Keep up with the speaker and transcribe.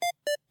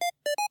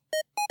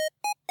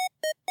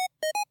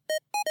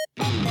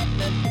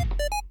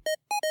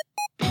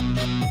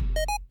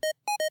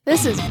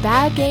This is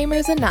Bad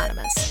Gamers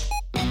Anonymous,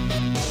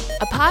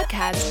 a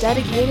podcast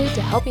dedicated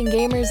to helping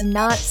gamers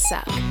not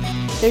suck.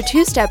 Their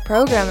two-step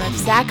program of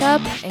Sack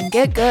Up and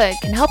Get Good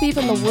can help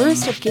even the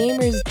worst of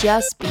gamers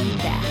just be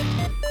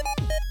bad.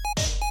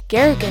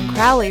 Garrick and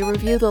Crowley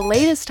review the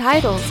latest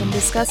titles and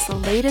discuss the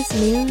latest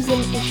news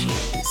and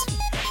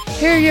issues.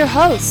 Here are your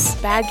hosts,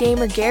 Bad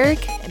Gamer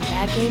Garrick and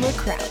Bad Gamer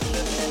Crowley.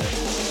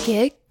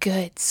 Get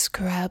good,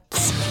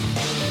 scrubs.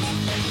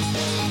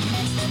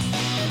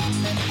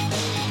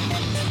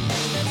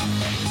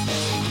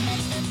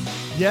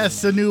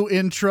 Yes, a new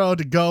intro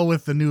to go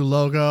with the new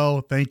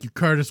logo. Thank you,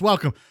 Curtis.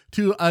 Welcome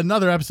to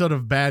another episode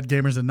of Bad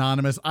Gamers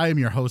Anonymous. I am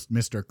your host,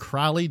 Mr.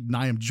 Crowley, and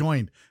I am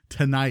joined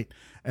tonight,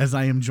 as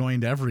I am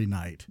joined every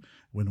night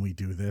when we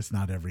do this.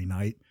 Not every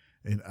night,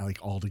 and like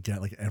all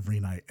together, like every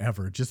night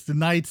ever. Just the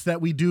nights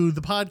that we do the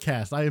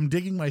podcast. I am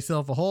digging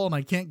myself a hole and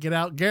I can't get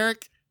out.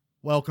 Garrick,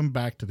 welcome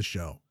back to the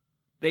show.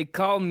 They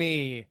call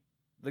me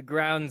the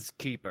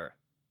groundskeeper.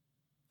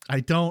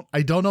 I don't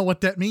know what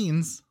that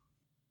means.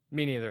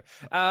 Me neither.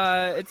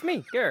 It's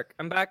me, Garrick.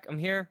 I'm back. I'm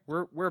here.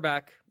 We're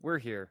back. We're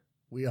here.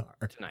 We are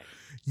tonight.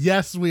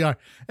 Yes, we are,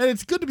 and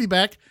it's good to be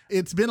back.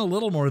 It's been a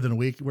little more than a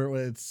week. We're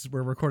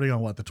recording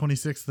on the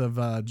 26th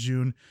of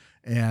June,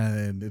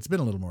 and it's been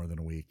a little more than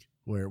a week.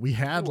 Where we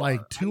had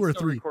like two or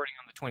three. Recording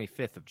on the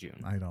 25th of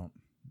June. I don't.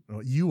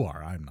 Well, you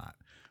are. I'm not.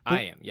 But,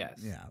 I am.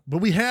 Yes. Yeah, but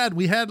we had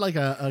like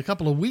a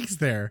couple of weeks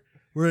there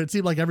where it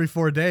seemed like every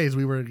 4 days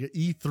we were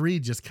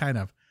E3 just kind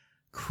of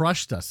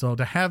crushed us. So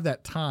to have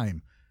that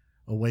time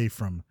away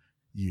from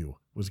you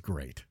was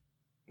great.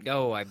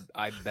 Oh, I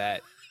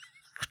bet.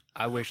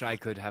 I wish I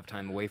could have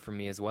time away from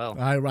me as well.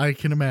 I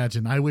can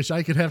imagine. I wish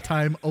I could have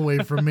time away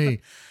from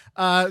me.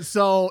 That's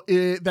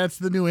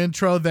the new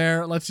intro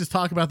there. Let's just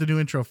talk about the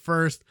new intro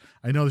first.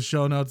 I know the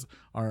show notes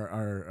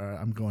are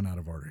I'm going out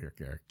of order here,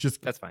 Garrick.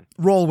 That's fine.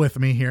 Roll with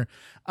me here.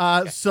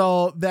 Okay.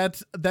 So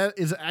that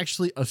is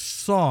actually a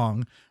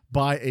song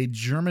by a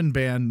German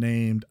band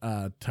named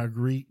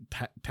Tagaregis.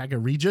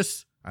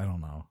 I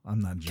don't know. I'm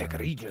not German.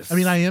 Tagaregis. I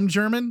mean, I am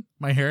German.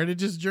 My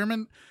heritage is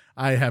German.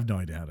 I have no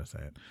idea how to say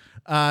it.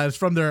 It's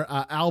from their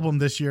album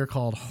this year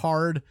called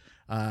Hard.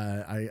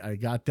 I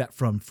got that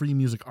from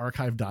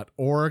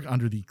freemusicarchive.org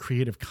under the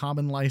Creative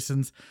Commons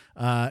license.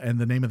 And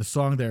the name of the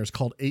song there is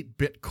called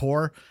 8-Bit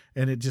Core.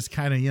 And it just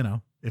kind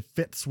of, it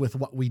fits with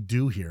what we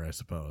do here, I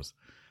suppose.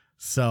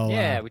 So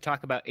yeah, we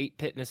talk about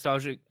 8-bit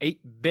nostalgia,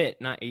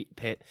 8-bit, not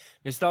 8-bit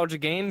nostalgia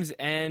games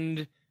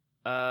and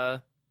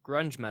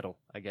grunge metal,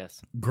 I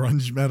guess.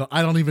 Grunge metal.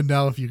 I don't even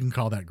know if you can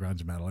call that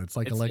grunge metal. It's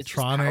like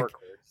electronic.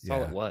 That's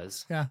all it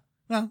was. Yeah.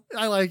 Well,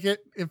 I like it.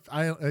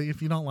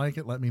 If you don't like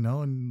it, let me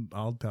know and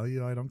I'll tell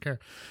you I don't care.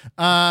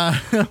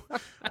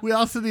 We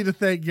also need to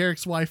thank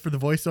Garrick's wife for the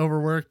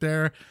voiceover work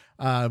there,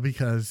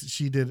 because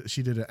she did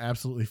an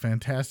absolutely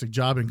fantastic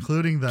job,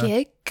 including the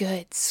Get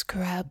good,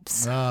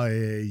 scrubs. Oh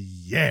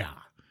yeah.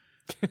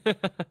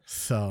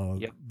 So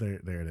Yep.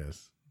 there it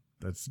is.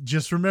 That's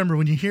just remember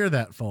when you hear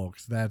that,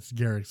 folks. That's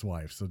Garrick's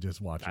wife. So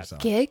just watch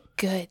yourself. Get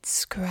good,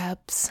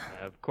 scrubs.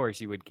 Of course,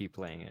 you would keep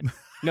playing it.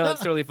 No, that's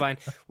totally fine.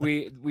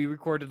 We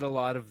recorded a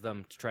lot of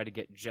them to try to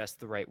get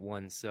just the right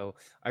ones. So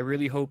I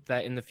really hope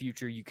that in the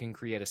future you can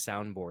create a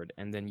soundboard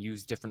and then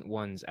use different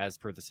ones as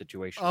per the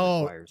situation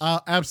requires.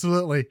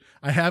 Absolutely.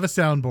 I have a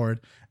soundboard,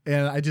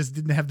 and I just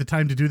didn't have the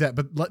time to do that.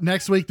 But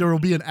next week there will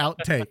be an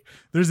outtake.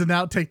 There's an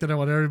outtake that I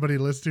want everybody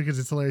to listen to because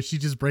it's hilarious. She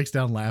just breaks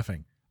down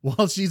laughing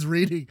while she's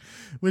reading.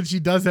 When she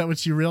does that, when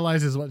she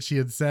realizes what she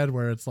had said,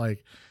 where it's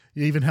like,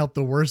 you even help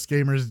the worst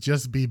gamers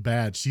just be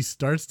bad. She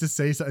starts to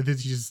say something, then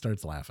she just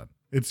starts laughing.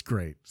 It's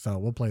great. So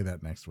we'll play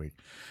that next week.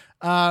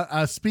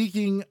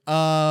 Speaking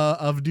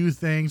of new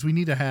things, we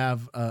need to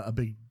have a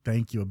big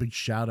thank you, a big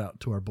shout out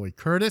to our boy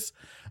Curtis,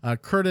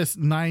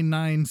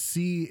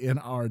 Curtis99C in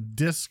our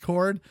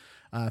Discord.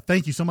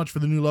 Thank you so much for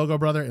the new logo,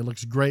 brother. It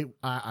looks great.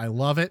 I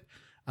love it.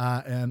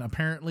 And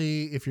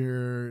apparently, if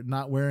you're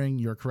not wearing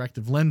your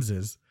corrective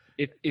lenses,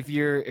 if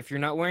you're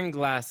not wearing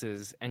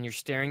glasses and you're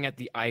staring at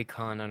the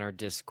icon on our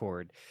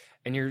Discord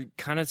and you're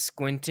kind of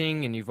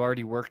squinting and you've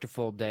already worked a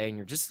full day and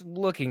you're just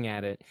looking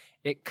at it,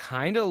 it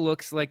kind of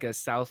looks like a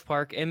South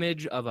Park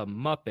image of a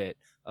Muppet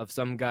of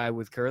some guy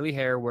with curly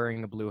hair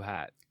wearing a blue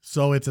hat.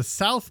 So it's a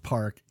South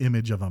Park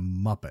image of a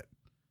Muppet.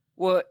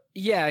 Well,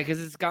 yeah,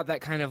 because it's got that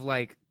kind of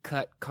like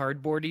cut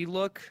cardboardy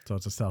look. So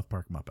it's a South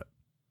Park Muppet.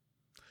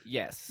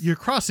 Yes. You're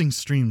crossing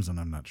streams, and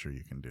I'm not sure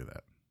you can do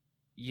that.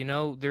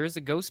 There is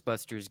a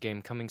Ghostbusters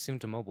game coming soon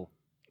to mobile.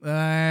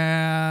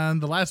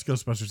 And the last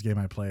Ghostbusters game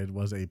I played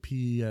was a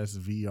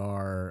PSVR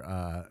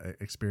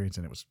experience,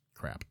 and it was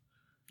crap.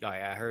 Oh,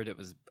 yeah, I heard it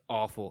was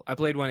awful. I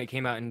played one. It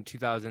came out in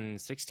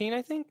 2016,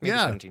 I think. Maybe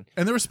yeah, 17.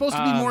 And there was supposed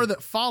to be more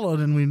that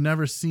followed, and we've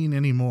never seen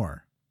any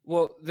more.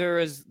 Well, there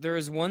is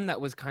one that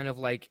was kind of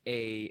like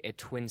a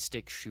twin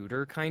stick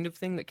shooter kind of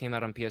thing that came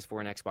out on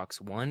PS4 and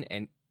Xbox One,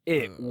 and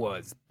it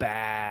was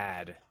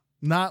bad.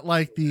 Not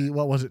like the,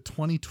 what was it,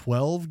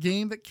 2012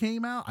 game that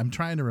came out? I'm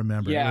trying to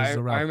remember. Yeah, It I was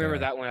around remember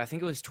there. that one. I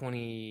think it was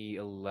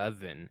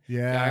 2011.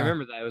 Yeah. I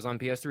remember that. It was on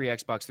PS3,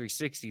 Xbox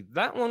 360.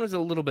 That one was a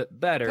little bit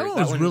better. That one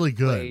was really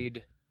good.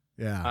 Played,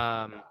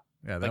 Yeah.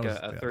 Yeah, that like was,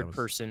 a third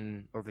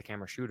person over the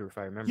camera shooter, if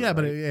I remember. Yeah,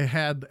 but right. it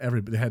had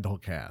it had the whole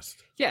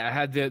cast. Yeah, it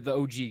had the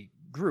OG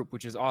group,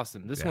 which is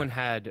awesome. This Yeah. one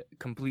had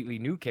completely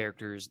new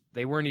characters.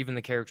 They weren't even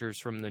the characters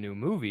from the new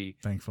movie.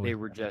 Thankfully, They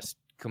were just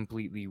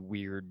completely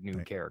weird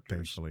new characters.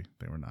 Thankfully,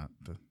 they were not.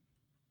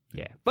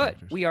 Yeah, but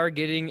characters. we are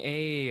getting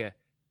a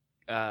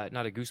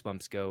not a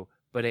Goosebumps Go,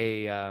 but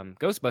a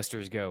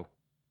Ghostbusters Go.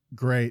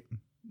 Great, I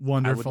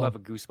wonderful. would love a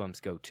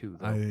Goosebumps Go too,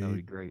 though. That would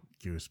be great.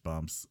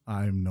 Goosebumps.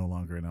 I'm no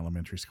longer in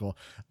elementary school.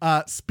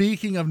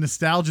 Speaking of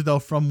nostalgia, though,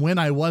 from when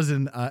I was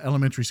in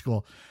elementary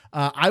school,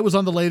 I was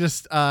on the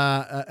latest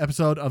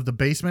episode of The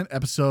Basement,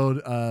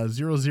 episode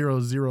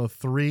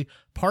 0003,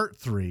 part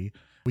 3.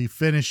 We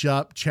finish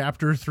up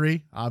chapter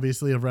 3,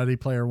 obviously, of Ready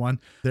Player One,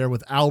 there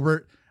with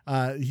Albert.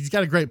 He's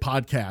got a great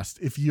podcast.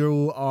 If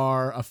you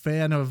are a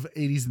fan of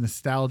 80s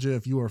nostalgia,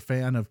 if you are a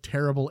fan of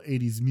terrible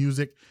 80s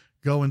music,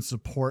 go and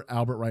support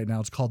Albert right now.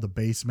 It's called The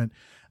Basement.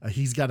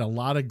 He's got a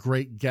lot of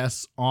great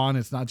guests on.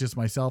 It's not just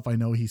myself. I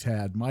know he's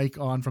had Mike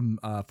on from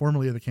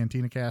formerly of the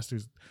Cantina Cast,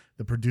 who's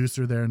the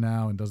producer there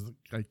now and does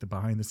like the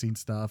behind the scenes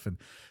stuff and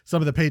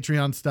some of the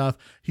Patreon stuff.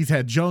 He's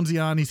had Jonesy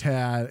on. He's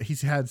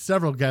had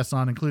several guests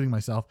on, including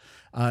myself,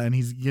 and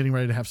he's getting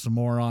ready to have some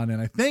more on.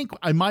 And I think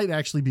I might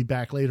actually be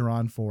back later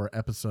on for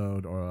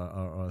episode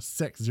or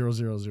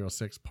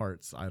 0006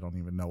 parts. I don't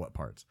even know what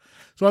parts.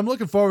 So I'm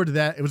looking forward to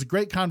that. It was a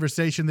great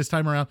conversation this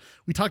time around.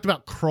 We talked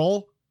about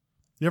Kroll.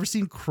 You ever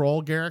seen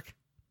Kroll, Garrick?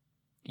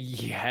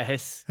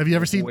 Yes. Have you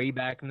ever seen way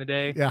back in the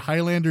day? Yeah,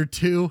 Highlander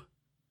 2?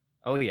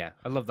 Oh yeah,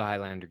 I love the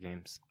Highlander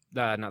games.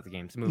 Not the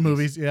games, movies.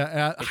 Movies,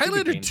 yeah. It should be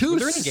Highlander games. 2. Were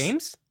there any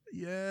games?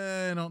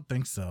 Yeah, I don't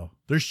think so.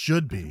 There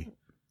should be.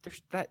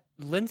 That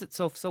lends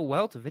itself so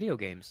well to video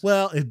games.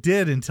 Well, it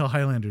did until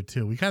Highlander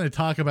 2. We kind of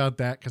talk about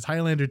that because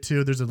Highlander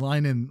 2, there's a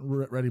line in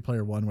Ready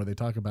Player One where they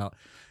talk about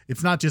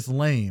it's not just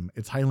lame,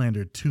 it's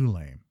Highlander 2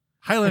 lame.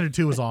 Highlander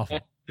 2 was awful.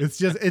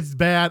 It's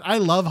bad. I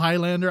love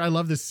Highlander. I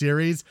love the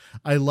series.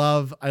 I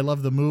love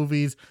the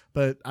movies,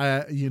 but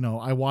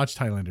I watched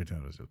Highlander 2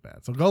 and it was just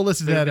bad. So go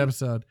listen to that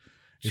episode.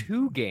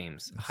 Two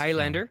games.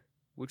 Highlander,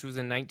 which was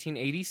in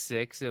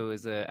 1986. It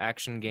was an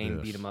action game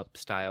beat 'em up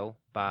style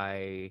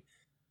by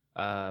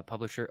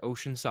publisher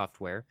Ocean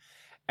Software.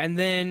 And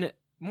then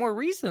more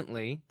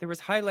recently, there was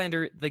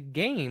Highlander the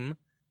game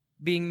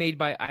being made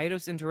by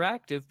Eidos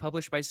Interactive,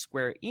 published by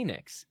Square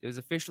Enix. It was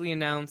officially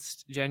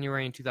announced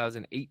January in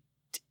 2008.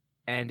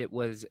 And it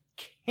was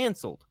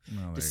canceled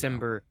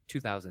December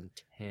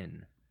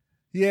 2010.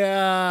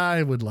 Yeah,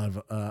 I would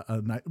love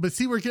a night. But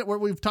see,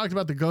 we've talked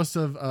about the Ghost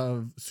of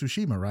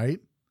Tsushima, right?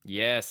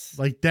 Yes.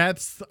 Like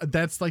that's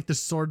like the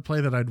sword play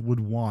that I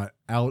would want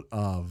out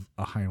of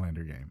a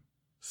Highlander game.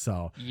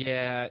 So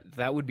yeah,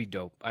 that would be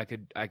dope. I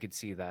could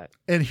see that.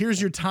 And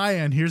here's your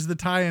tie-in. Here's the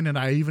tie-in. And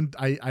I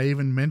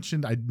even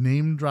mentioned, I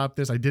name dropped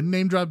this. I didn't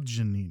name drop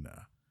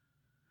Janina,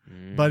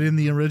 but in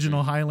the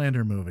original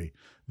Highlander movie,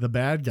 the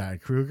bad guy,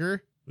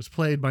 Kruger, was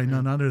played by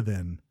none other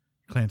than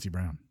Clancy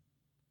Brown.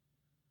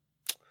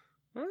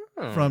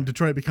 Oh. From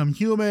Detroit Become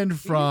Human,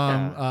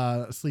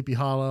 from Sleepy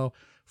Hollow,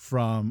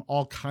 from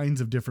all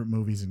kinds of different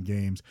movies and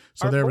games.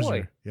 So Our there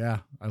boy.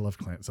 I love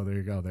Clancy. So there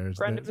you go. There's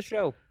friend of the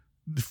show.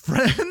 The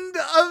friend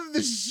of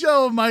the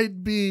show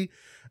might be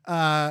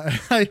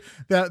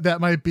that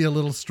might be a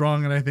little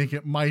strong, and I think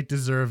it might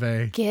deserve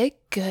a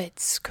Get good,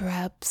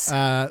 scrubs.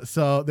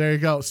 So there you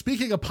go.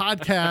 Speaking of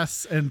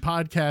podcasts and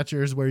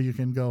podcatchers where you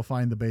can go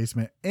find The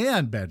Basement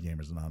and Bad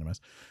Gamers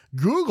Anonymous,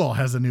 Google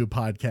has a new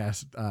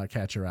podcast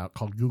catcher out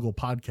called Google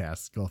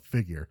Podcasts. Go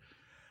figure.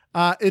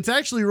 It's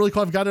actually really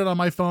cool. I've got it on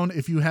my phone.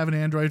 If you have an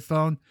Android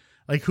phone,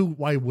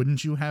 why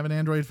wouldn't you have an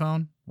Android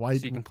phone? Why?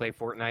 So you can play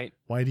Fortnite.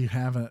 Why do you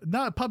have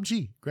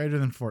PUBG greater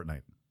than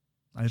Fortnite?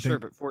 Sure,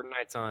 but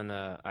Fortnite's on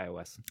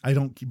iOS.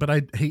 But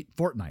I hate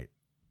Fortnite.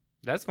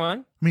 That's fine.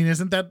 I mean,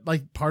 isn't that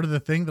like part of the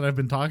thing that I've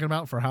been talking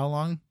about for how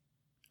long?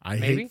 I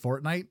hate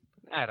Fortnite.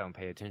 I don't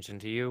pay attention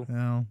to you.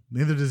 No,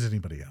 neither does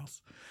anybody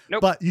else.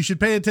 Nope. But you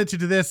should pay attention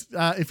to this.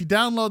 If you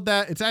download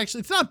that,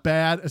 it's not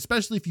bad,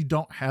 especially if you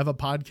don't have a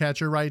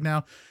podcatcher right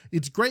now.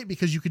 It's great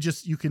because you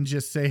can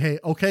just say, hey,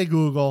 okay,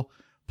 Google,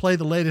 play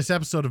the latest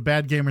episode of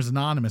Bad Gamers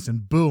Anonymous,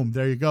 and boom,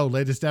 there you go.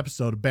 Latest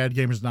episode of Bad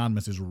Gamers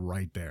Anonymous is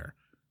right there.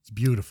 It's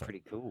beautiful.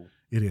 Pretty cool.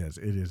 It is.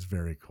 It is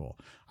very cool.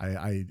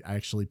 I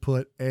actually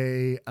put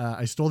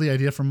I stole the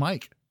idea from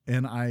Mike,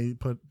 and I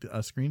put a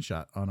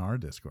screenshot on our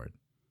Discord.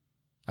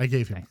 I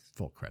gave him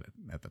full credit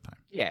at the time.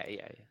 Yeah.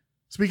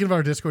 Speaking of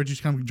our Discord, you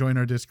should come join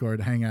our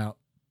Discord, hang out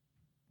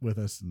with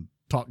us, and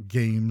talk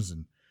games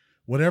and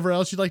whatever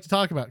else you'd like to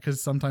talk about,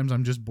 because sometimes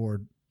I'm just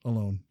bored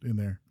alone in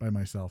there by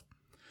myself.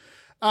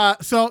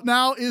 So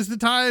now is the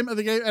time of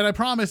the game, and I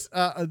promise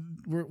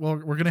we're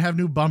going to have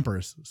new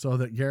bumpers so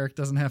that Garrick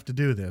doesn't have to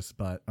do this,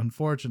 but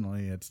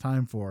unfortunately it's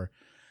time for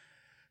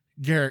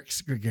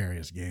Garrick's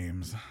Gregarious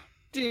Games.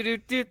 Yeah.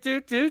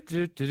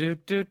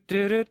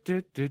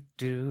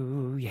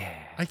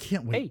 I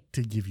can't wait Hey.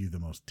 to give you the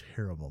most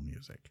terrible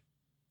music.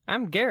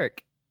 I'm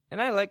Garrick,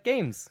 and I like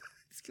games.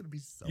 It's gonna be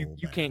so You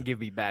bad. can't give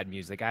me bad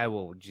music. I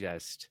will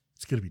just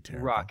It's gonna be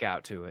terrible. rock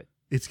out to it.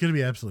 It's gonna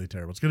be absolutely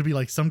terrible. It's gonna be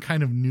like some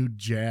kind of new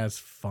jazz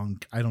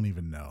funk. I don't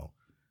even know.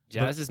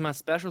 Jazz is my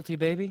specialty,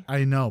 baby.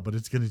 I know, but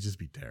it's gonna just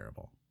be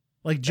terrible.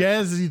 Like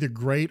jazz is either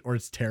great or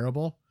it's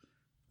terrible.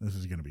 This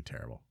is gonna be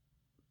terrible.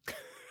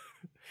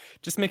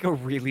 Just make a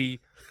really,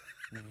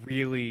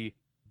 really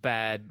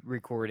bad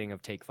recording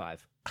of Take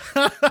 5.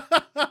 All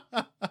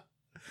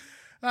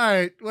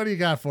right, what do you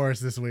got for us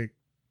this week?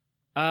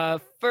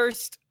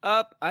 First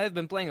up, I've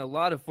been playing a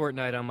lot of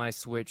Fortnite on my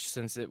Switch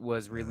since it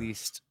was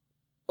released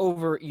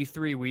over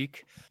E3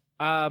 week.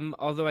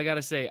 Although I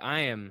gotta say, I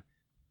am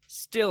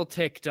still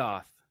ticked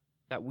off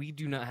that we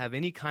do not have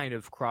any kind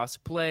of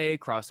cross-play,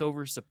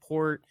 crossover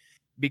support,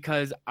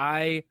 because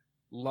I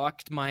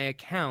locked my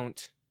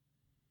account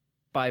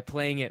by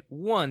playing it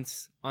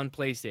once on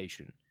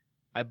PlayStation.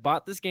 I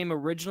bought this game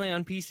originally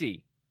on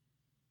PC.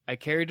 I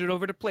carried it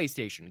over to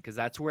PlayStation because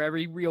that's where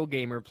every real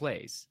gamer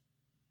plays.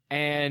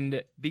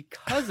 And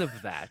because of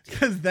that,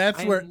 Because that's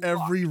I where am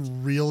every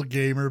real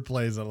gamer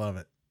plays. I love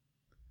it.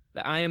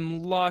 I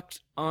am locked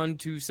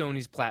onto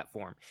Sony's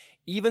platform,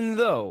 even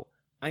though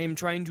I am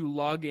trying to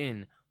log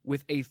in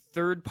with a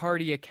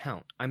third-party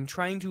account. I'm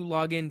trying to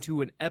log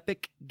into an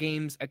Epic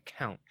Games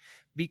account.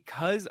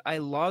 Because I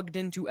logged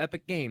into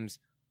Epic Games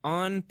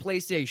on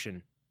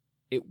PlayStation,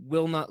 it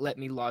will not let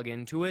me log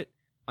into it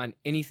on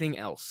anything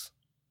else.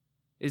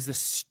 It is the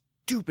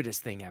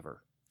stupidest thing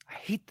ever. I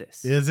hate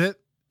this. Is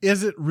it?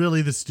 Is it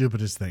really the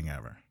stupidest thing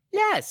ever?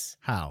 Yes.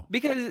 How?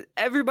 Because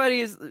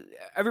everybody's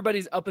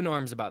up in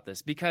arms about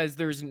this, because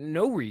there's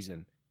no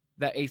reason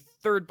that a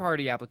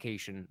third-party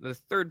application, the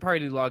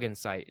third-party login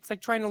site, it's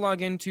like trying to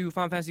log into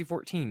Final Fantasy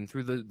 14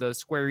 through the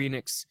Square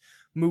Enix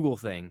Moogle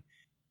thing.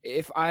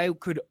 If I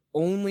could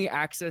only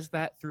access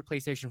that through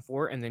PlayStation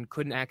 4 and then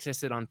couldn't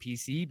access it on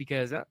PC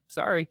because,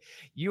 sorry,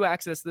 you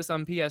access this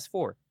on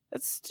PS4.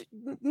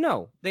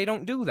 No, they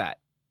don't do that.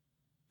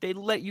 They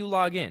let you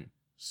log in.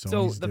 Sony's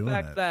So the doing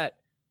fact it. that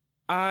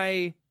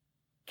I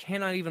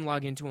cannot even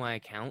log into my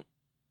account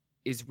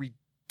is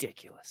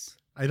ridiculous.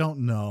 I don't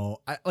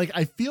know.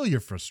 I feel your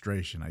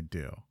frustration. I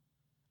do.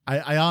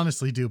 I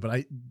honestly do.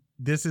 But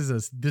this is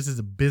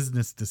a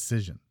business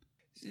decision.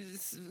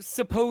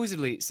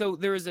 Supposedly, so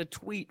there is a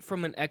tweet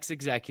from an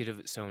ex-executive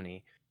at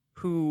Sony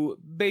who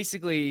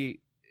basically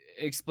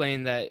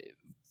explained that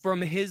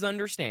from his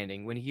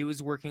understanding when he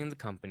was working in the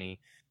company,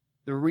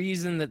 the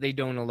reason that they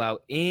don't allow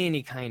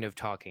any kind of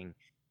talking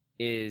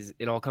is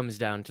it all comes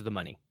down to the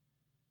money.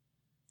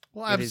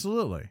 Well, It is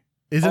absolutely.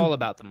 All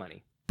about the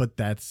money. But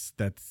that's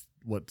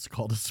what's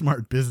called a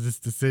smart business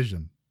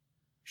decision.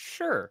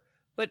 Sure,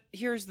 but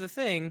here's the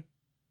thing.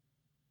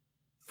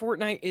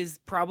 Fortnite is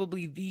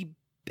probably the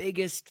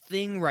biggest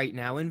thing right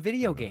now in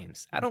video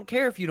games. I don't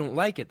care if you don't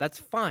like it, that's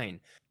fine.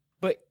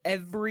 But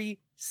every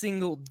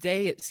single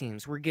day, it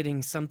seems, we're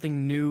getting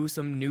something new,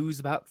 some news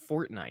about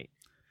Fortnite.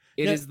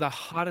 It is the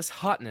hottest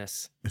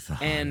hotness. It's the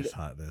And-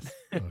 hotness.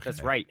 That's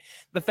Okay. right.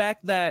 The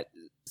fact that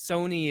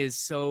Sony is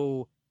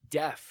so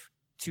deaf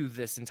to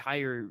this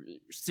entire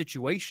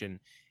situation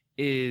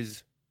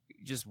is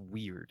just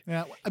weird.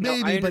 Yeah, No,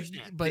 I maybe, but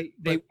understand. but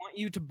they want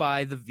you to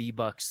buy the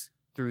V-Bucks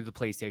through the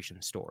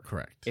PlayStation Store.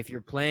 correct. If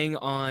you're playing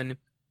on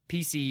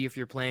PC, if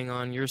you're playing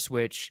on your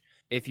Switch,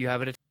 if you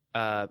have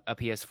a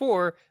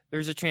PS4,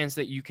 there's a chance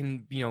that you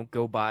can,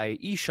 go buy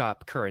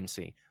eShop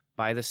currency,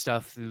 buy the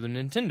stuff through the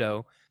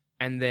Nintendo,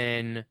 and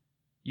then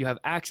you have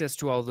access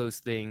to all those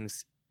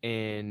things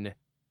in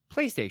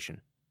PlayStation.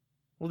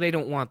 Well, they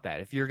don't want that.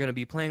 If you're going to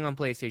be playing on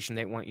PlayStation,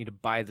 they want you to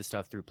buy the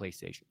stuff through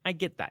PlayStation. I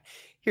get that.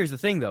 Here's the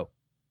thing, though.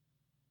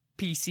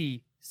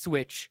 PC,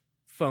 Switch,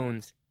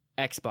 phones,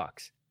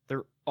 Xbox,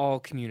 they're all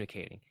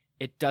communicating.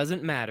 It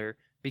doesn't matter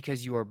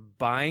because you are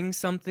buying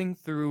something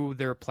through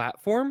their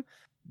platform,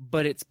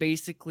 but it's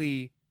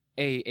basically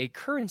a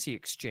currency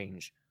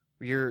exchange.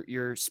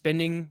 You're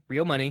spending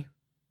real money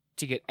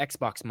to get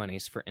Xbox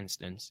monies, for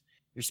instance.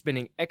 You're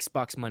spending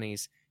Xbox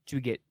monies to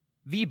get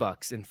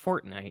V-Bucks in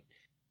Fortnite,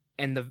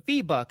 and the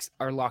V-Bucks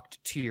are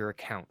locked to your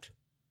account.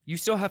 You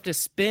still have to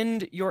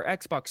spend your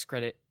Xbox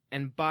credit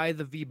and buy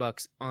the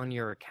V-Bucks on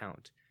your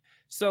account.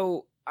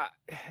 So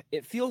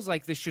it feels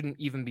like this shouldn't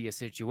even be a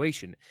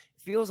situation.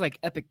 It feels like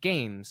Epic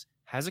Games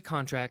has a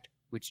contract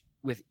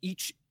with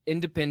each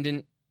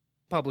independent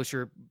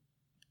publisher,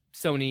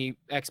 Sony,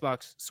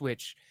 Xbox,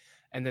 Switch,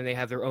 and then they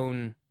have their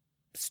own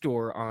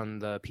store on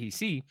the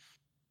PC.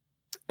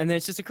 And then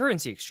it's just a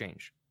currency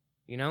exchange.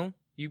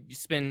 You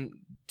spend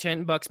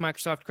 $10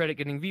 Microsoft credit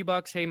getting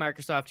V-Bucks. Hey,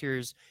 Microsoft,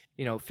 here's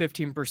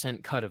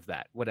 15% cut of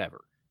that,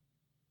 whatever.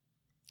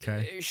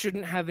 Okay. It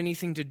shouldn't have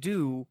anything to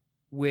do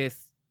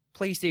with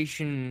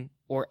PlayStation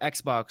or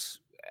Xbox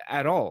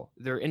at all.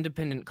 They're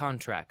independent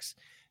contracts.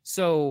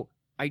 So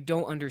I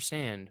don't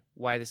understand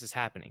why this is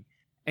happening.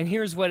 And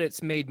here's what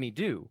it's made me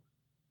do.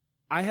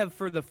 I have,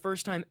 for the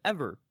first time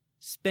ever,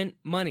 spent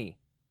money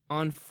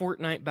on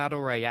Fortnite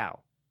Battle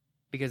Royale.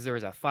 because there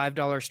was a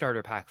 $5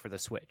 starter pack for the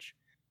Switch.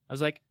 I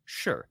was like,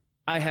 sure,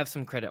 I have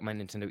some credit at my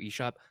Nintendo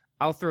eShop.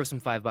 I'll throw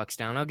some $5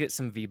 down. I'll get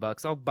some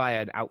V-Bucks. I'll buy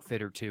an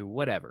outfit or two,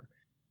 whatever.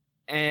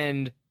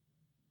 And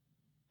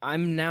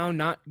I'm now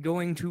not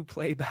going to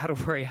play Battle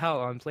Royale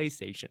on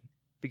PlayStation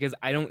because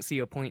I don't see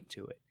a point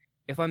to it.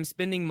 If I'm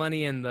spending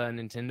money in the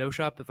Nintendo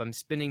shop, if I'm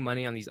spending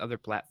money on these other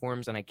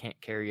platforms and I can't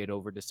carry it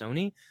over to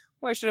Sony,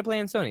 why should I play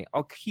on Sony?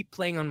 I'll keep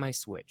playing on my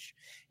Switch.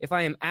 If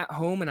I am at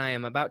home and I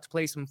am about to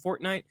play some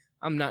Fortnite,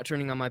 I'm not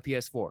turning on my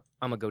PS4.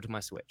 I'm gonna go to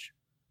my Switch.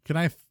 Can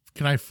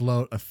I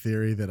float a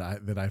theory that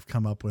I've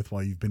come up with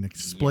while you've been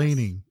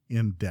explaining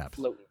in depth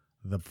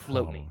the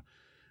problem?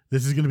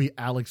 This is going to be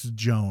Alex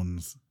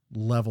Jones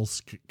level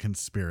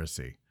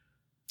conspiracy.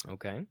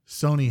 Okay.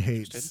 Sony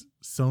hates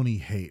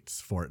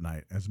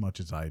Fortnite as much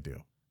as I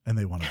do, and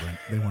they want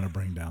to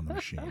bring down the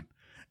machine,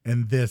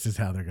 and this is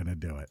how they're going to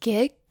do it.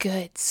 Get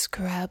good,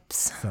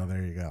 scrubs. So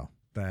there you go.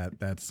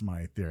 That's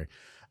my theory.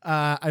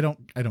 I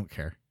don't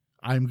care.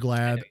 I'm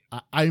glad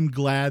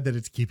that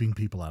it's keeping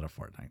people out of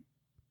Fortnite.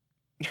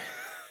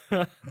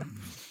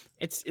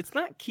 It's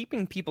not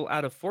keeping people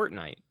out of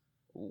Fortnite.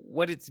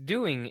 What it's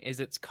doing is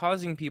it's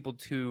causing people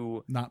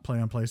to not play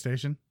on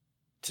PlayStation.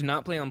 To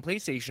not play on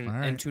PlayStation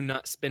right. And to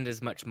not spend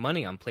as much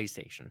money on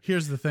PlayStation.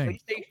 Here's the thing.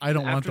 I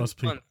don't want those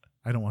people.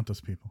 I don't want those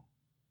people.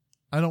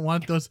 I don't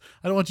want those.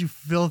 I don't want you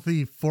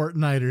filthy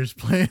Fortniters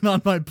playing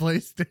on my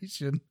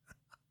PlayStation.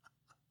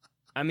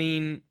 I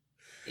mean,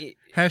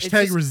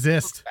 hashtag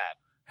resist.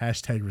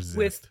 Hashtag resist.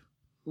 With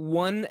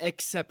one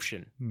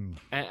exception.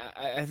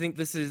 I think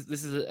this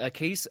is a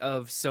case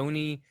of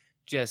Sony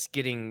just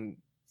getting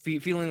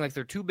feeling like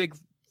they're too big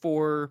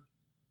for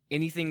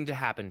anything to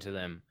happen to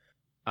them.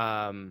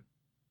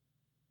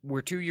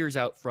 We're 2 years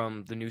out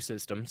from the new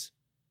systems.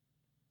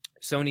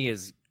 Sony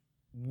is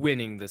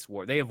winning this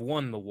war. They have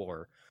won the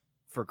war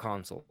for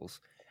consoles.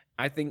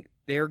 I think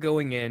they're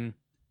going in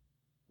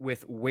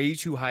with way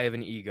too high of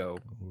an ego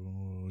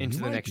into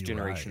the next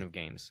generation of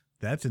games.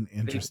 That's an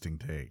interesting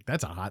take.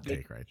 That's a hot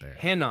take right there.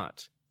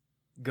 Cannot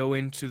go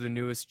into the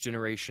newest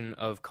generation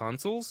of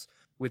consoles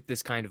with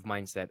this kind of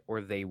mindset,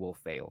 or they will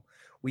fail.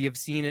 We have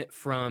seen it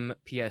from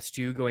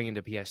PS2 going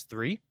into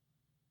PS3.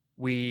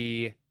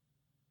 We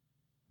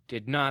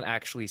did not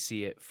actually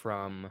see it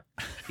from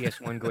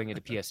PS1 going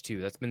into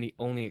PS2. That's been the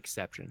only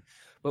exception.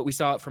 But we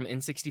saw it from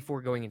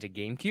N64 going into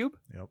GameCube.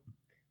 Yep.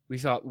 We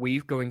saw it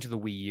Wii going to the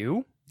Wii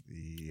U.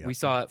 Yep. We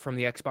saw it from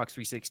the Xbox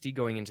 360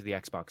 going into the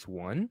Xbox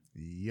One.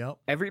 Yep.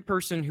 Every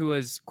person who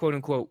has, quote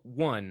unquote,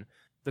 won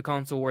the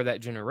console war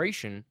that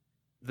generation,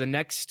 the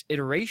next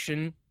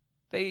iteration,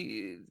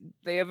 they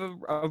have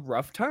a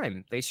rough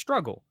time. They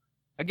struggle.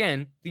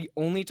 Again, the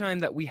only time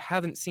that we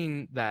haven't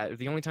seen that,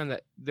 the only time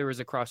that there was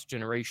a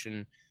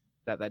cross-generation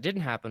that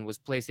didn't happen was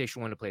PlayStation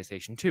 1 to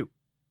PlayStation 2.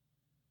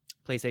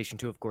 PlayStation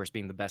 2, of course,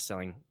 being the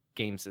best-selling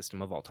game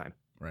system of all time.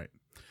 Right.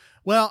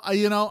 Well, I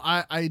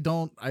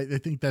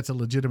think that's a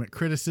legitimate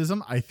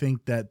criticism. I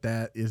think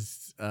that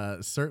is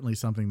certainly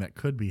something that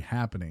could be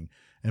happening.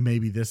 And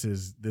maybe this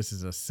is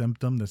a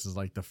symptom. This is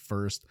like the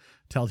first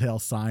telltale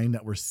sign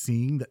that we're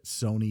seeing that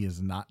Sony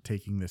is not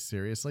taking this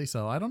seriously.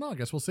 So I don't know. I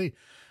guess we'll see.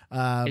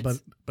 But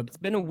it's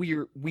been a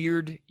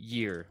weird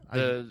year.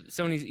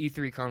 Sony's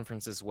E3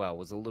 conference as well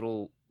was a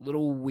little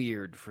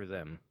weird for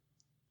them.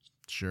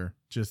 Sure.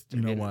 Just,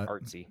 you know what?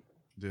 Artsy.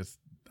 Just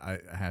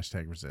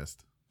hashtag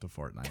resist to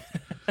Fortnite.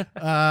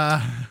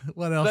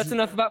 What else? That's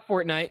enough about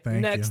Fortnite.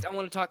 Next, you. I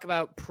want to talk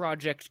about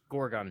Project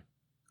Gorgon.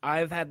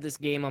 I've had this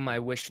game on my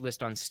wish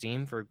list on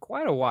Steam for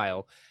quite a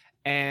while.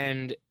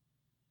 And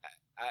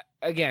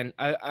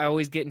I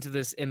always get into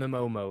this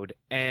MMO mode.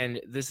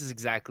 And this is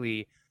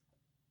exactly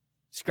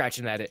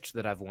scratching that itch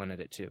that I've wanted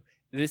it to.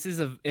 This is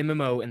a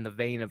MMO in the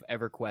vein of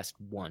EverQuest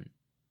 1.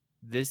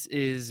 This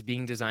is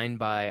being designed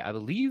by, I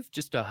believe,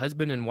 just a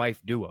husband and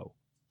wife duo.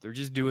 They're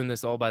just doing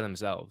this all by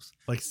themselves.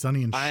 Like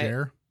Sonny and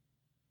Cher?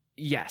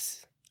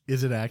 Yes.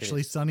 Is it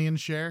actually Sonny and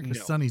Cher?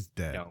 Because Sonny's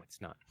dead. No, it's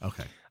not.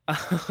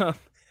 Okay.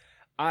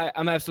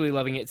 I'm absolutely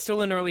loving it. It's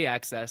still in early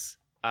access.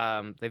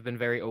 They've been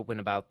very open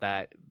about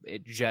that.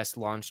 It just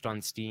launched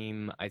on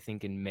Steam, I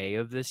think, in May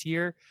of this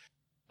year.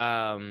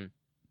 But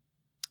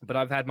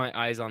I've had my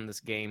eyes on this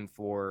game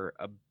for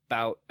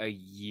about a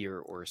year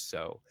or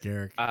so.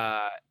 Garrick.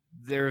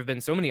 There have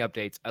been so many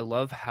updates. I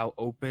love how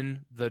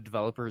open the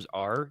developers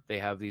are. They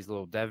have these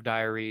little dev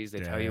diaries. They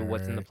tell you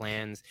what's in the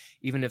plans.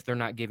 Even if they're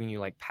not giving you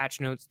like patch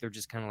notes, they're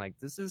just kind of like,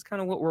 this is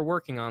kind of what we're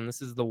working on.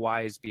 This is the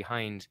whys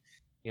behind,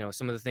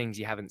 some of the things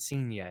you haven't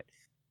seen yet.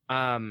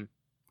 I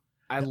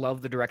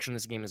love the direction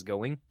this game is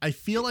going. I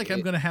feel like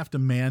I'm going to have to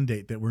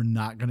mandate that we're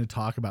not going to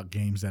talk about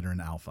games that are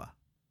in alpha.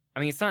 I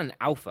mean, it's not an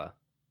alpha.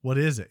 What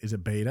is it? Is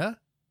it beta?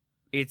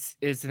 It's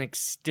an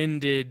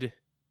extended...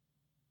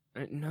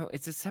 No,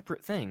 it's a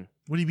separate thing.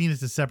 What do you mean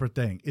it's a separate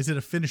thing? Is it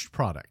a finished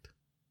product?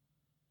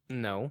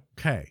 No.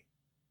 Okay.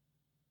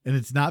 And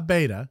it's not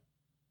beta.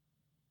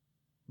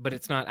 But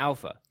it's not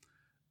alpha.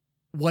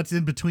 What's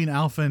in between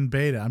alpha and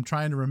beta? I'm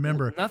trying to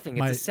remember. Well, nothing.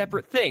 It's a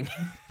separate thing.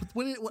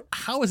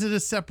 How is it a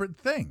separate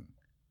thing?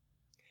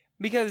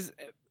 Because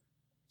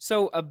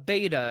So a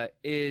beta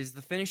is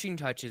the finishing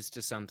touches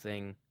to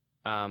something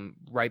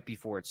right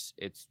before it's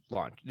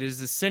launched. It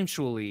is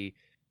essentially,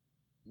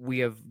 we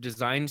have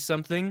designed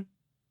something.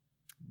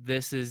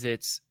 This is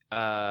its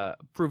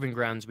proving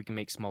grounds. We can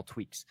make small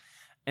tweaks.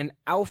 An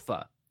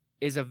alpha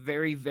is a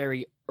very,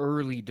 very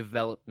early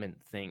development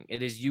thing.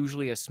 It is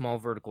usually a small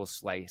vertical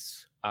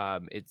slice.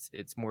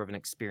 It's more of an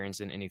experience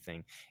than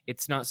anything.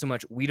 It's not so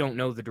much, we don't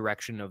know the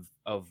direction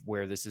of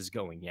where this is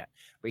going yet,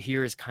 but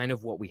here is kind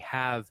of what we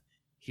have.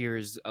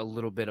 Here's a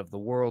little bit of the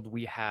world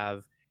we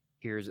have.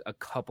 Here's a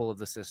couple of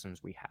the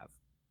systems we have.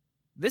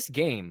 This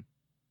game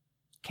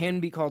can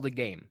be called a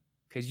game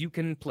because you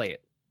can play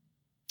it.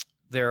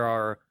 There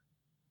are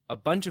a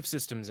bunch of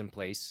systems in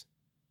place.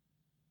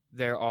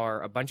 There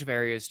are a bunch of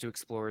areas to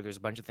explore. There's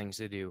a bunch of things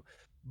to do,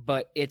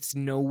 but it's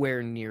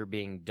nowhere near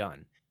being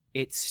done.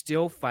 It's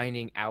still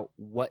finding out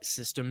what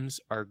systems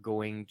are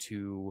going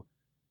to,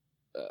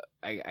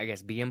 I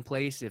guess, be in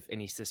place, if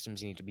any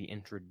systems need to be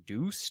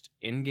introduced,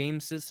 in-game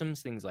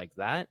systems, things like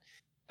that,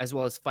 as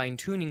well as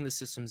fine-tuning the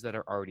systems that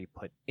are already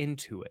put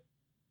into it.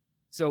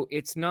 So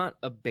it's not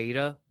a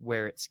beta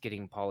where it's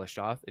getting polished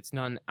off. It's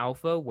not an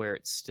alpha where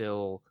it's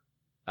still,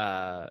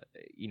 trying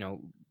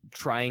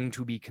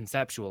to be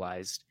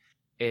conceptualized.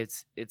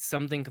 It's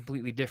something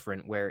completely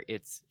different where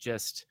it's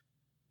just,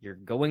 you're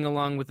going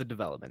along with the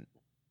development.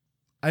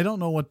 I don't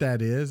know what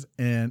that is.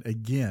 And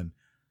again,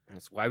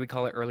 that's why we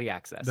call it early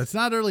access. That's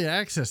not early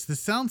access. This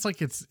sounds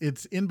like it's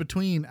in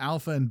between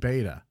alpha and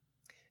beta.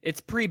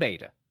 It's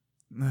pre-beta.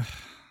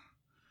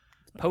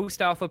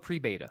 Post-alpha,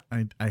 pre-beta.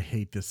 I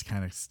hate this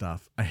kind of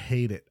stuff. I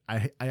hate it.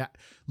 I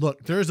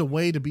look, there's a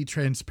way to be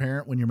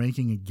transparent when you're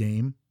making a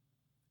game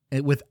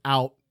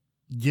without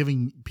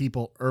giving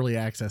people early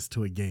access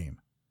to a game.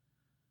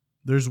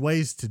 There's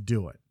ways to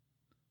do it.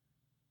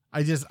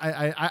 I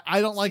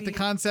don't like the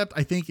concept.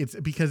 I think it's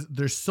because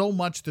there's so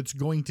much that's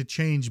going to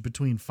change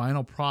between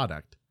final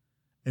product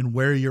and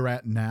where you're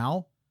at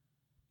now.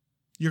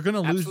 You're going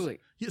to lose. Absolutely.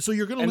 So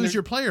you're going to lose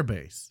your player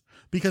base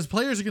because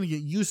players are going to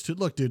get used to,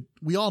 look, dude,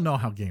 we all know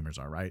how gamers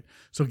are, right?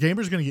 So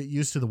gamers are going to get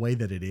used to the way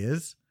that it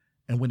is.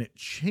 And when it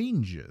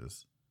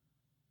changes,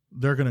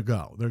 they're going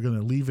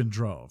to leave in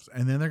droves,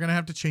 and then they're going to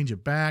have to change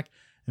it back.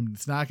 And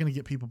it's not going to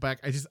get people back.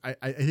 I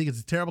think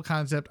it's a terrible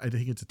concept. I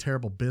think it's a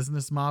terrible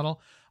business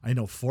model. I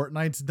know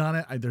Fortnite's done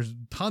it. There's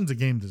tons of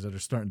games that are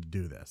starting to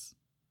do this.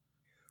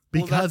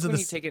 Because when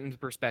you take it into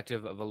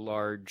perspective of a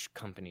large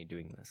company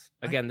doing this.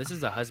 Again, this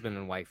is a husband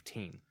and wife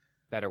team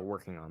that are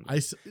working on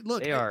this.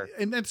 They are,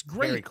 and that's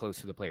great. Very close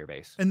to the player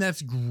base, and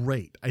that's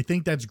great. I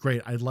think that's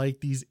great. I like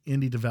these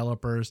indie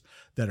developers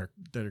that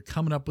are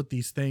coming up with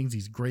these things,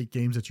 these great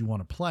games that you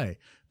want to play.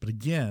 But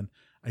again,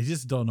 I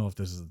just don't know if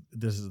this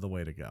is the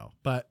way to go.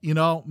 But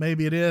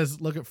maybe it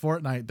is. Look at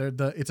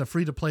Fortnite. It's a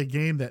free to play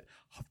game that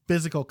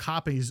physical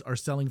copies are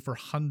selling for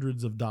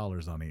hundreds of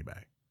dollars on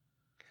eBay.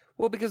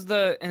 Well,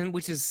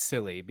 which is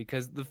silly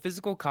because the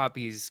physical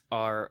copies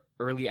are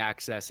early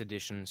access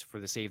editions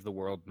for the Save the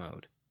World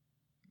mode.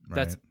 Right.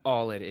 That's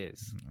all it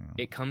is.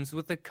 Yeah. It comes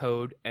with a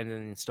code and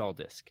an install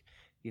disk.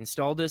 The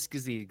install disk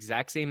is the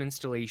exact same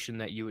installation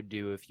that you would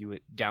do if you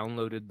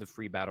downloaded the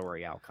free Battle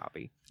Royale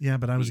copy. Yeah,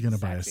 but I was going to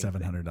buy a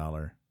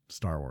 $700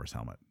 Star Wars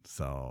helmet.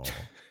 So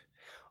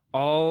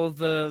all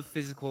the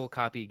physical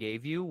copy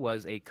gave you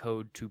was a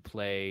code to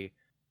play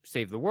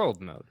Save the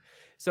World mode.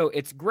 So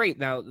it's great.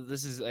 Now,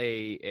 this is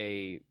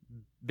a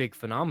big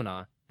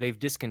phenomena. They've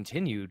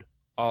discontinued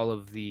all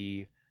of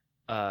the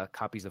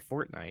copies of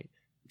Fortnite,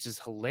 which is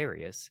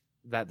hilarious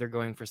that they're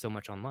going for so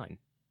much online.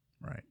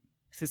 Right.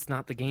 It's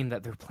not the game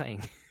that they're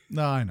playing.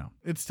 No, I know.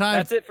 It's time.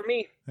 That's it for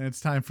me.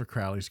 It's time for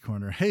Crowley's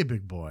Corner. Hey,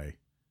 big boy,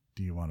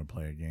 do you want to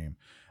play a game?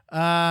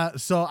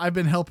 So I've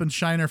been helping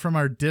Shiner from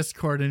our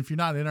Discord. And if you're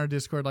not in our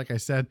Discord, like I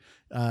said,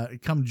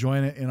 come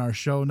join it in our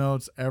show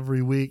notes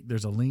every week.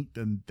 There's a link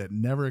that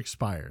never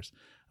expires.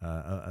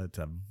 It's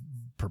a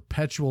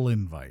perpetual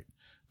invite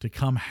to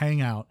come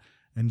hang out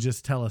and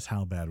just tell us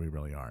how bad we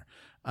really are.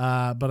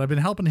 But I've been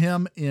helping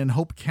him in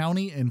Hope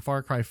County in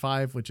Far Cry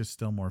 5, which is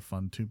still more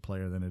fun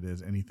two-player than it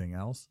is anything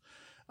else.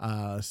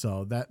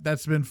 So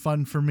that's been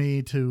fun for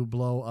me to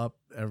blow up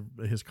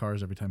his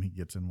cars every time he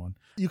gets in one.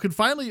 You can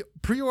finally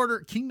pre-order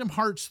Kingdom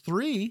Hearts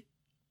 3.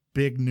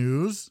 Big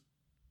news.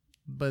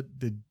 But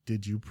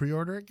did you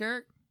pre-order it,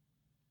 Garrett?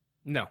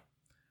 No.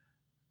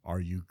 Are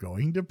you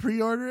going to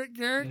pre-order it,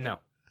 Garrett? No.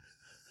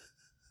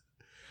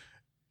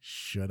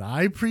 Should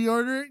I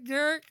pre-order it,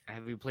 Garrett?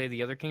 Have you played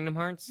the other Kingdom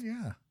Hearts?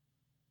 Yeah.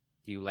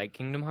 Do you like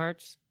Kingdom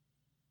Hearts?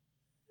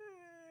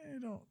 I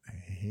don't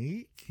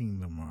hate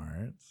Kingdom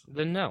Hearts.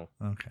 Then no.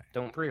 Okay.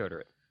 Don't pre-order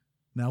it.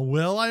 Now,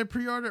 will I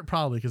pre-order it?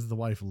 Probably, because the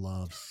wife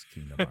loves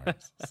Kingdom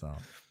Hearts. So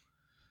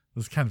it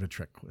was kind of a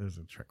trick. It was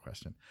a trick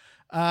question.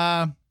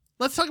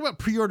 Let's talk about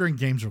pre-ordering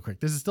games real quick.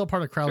 This is still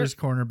part of Crowley's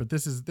Corner, but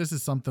this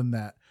is something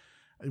that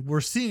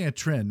we're seeing a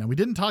trend. Now, we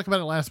didn't talk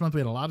about it last month. We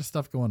had a lot of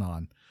stuff going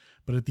on.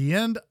 But at the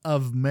end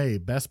of May,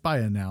 Best Buy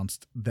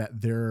announced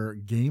that their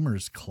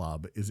Gamers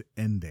Club is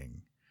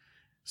ending.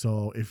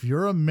 So if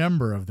you're a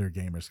member of their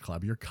Gamers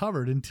Club, you're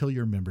covered until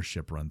your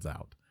membership runs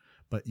out.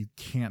 but you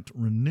can't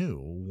renew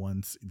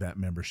once that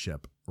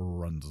membership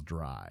runs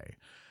dry.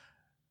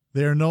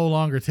 They're no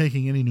longer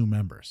taking any new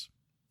members.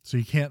 So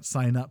you can't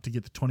sign up to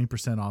get the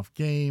 20% off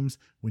games.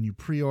 When you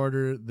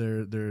pre-order,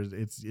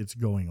 it's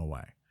going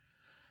away.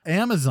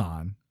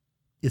 Amazon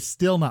is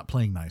still not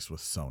playing nice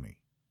with Sony.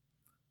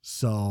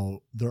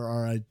 So there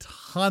are a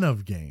ton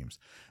of games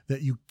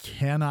that you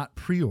cannot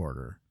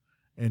pre-order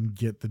and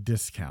get the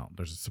discount.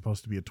 There's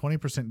supposed to be a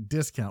 20%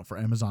 discount for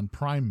Amazon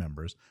Prime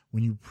members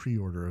when you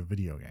pre-order a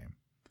video game.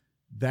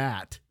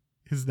 That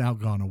has now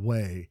gone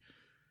away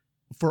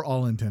for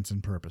all intents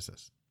and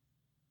purposes.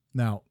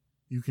 Now,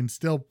 you can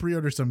still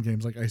pre-order some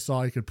games. Like I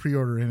saw I could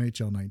pre-order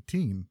NHL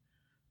 19,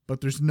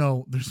 but there's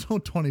no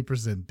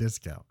 20%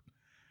 discount.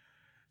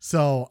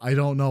 So I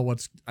don't know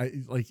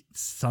like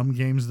some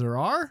games there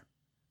are,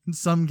 and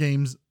some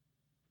games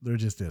there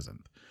just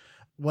isn't.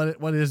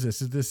 What is this?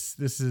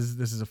 This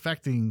is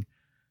affecting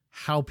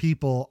how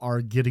people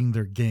are getting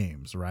their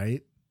games,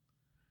 right?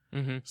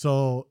 Mm-hmm.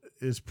 So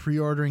is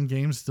pre-ordering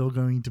games still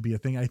going to be a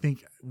thing? I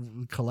think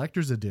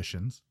collector's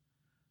editions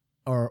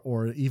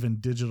or even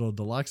digital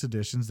deluxe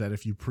editions that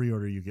if you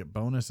pre-order you get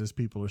bonuses,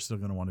 people are still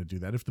going to want to do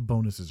that if the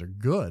bonuses are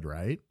good,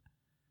 right?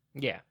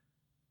 Yeah.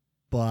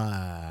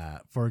 But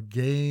for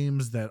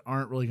games that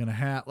aren't really going to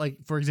have, like,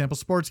 for example,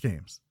 sports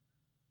games,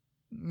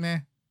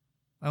 I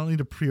don't need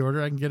to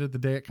pre-order. I can get it the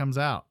day it comes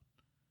out.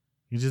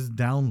 You just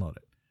download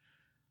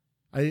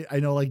it. I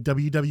know like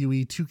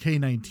WWE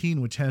 2K19,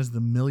 which has the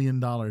 $1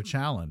 million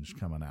challenge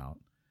coming out.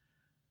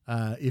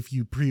 If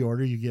you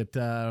pre-order, you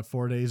get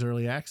 4 days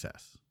early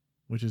access,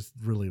 which is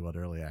really what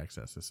early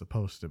access is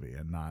supposed to be,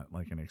 and not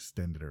like an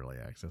extended early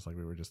access like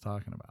we were just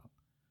talking about.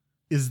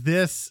 Is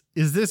this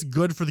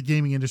good for the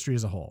gaming industry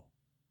as a whole,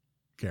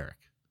 Garrick?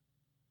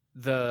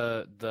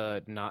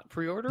 The not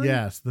pre-ordering?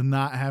 Yes, the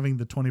not having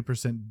the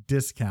 20%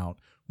 discount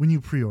when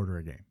you pre-order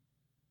a game.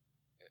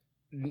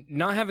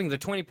 Not having the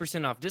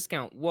 20% off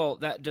discount, well,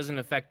 that doesn't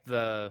affect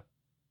the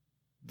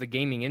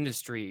gaming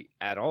industry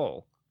at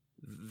all.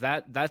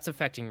 That's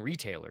affecting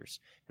retailers,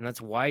 and that's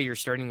why you're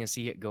starting to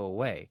see it go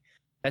away.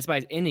 Best Buy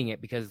is ending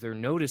it because they're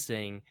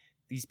noticing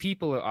these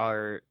people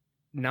are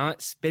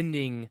not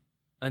spending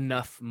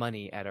enough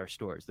money at our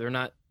stores. They're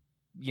not,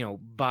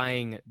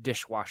 buying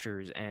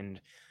dishwashers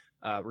and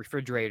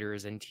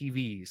refrigerators and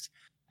TVs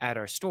at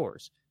our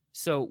stores.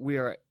 So we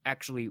are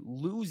actually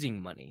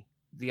losing money.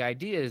 The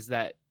idea is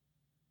that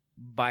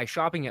by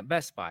shopping at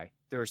Best Buy,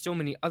 there are so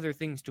many other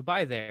things to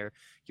buy there.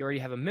 You already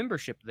have a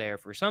membership there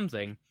for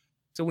something.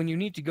 So when you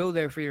need to go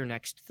there for your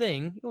next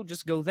thing, you'll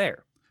just go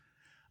there.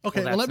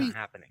 Okay, well, that's not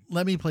happening.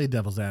 Let me play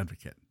devil's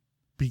advocate,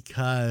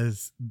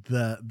 because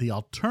the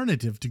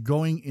alternative to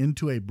going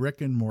into a brick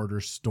and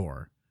mortar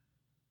store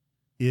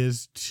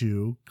is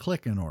to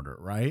click and order,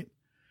 right?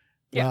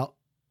 Yeah. Well,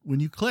 when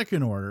you click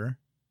and order,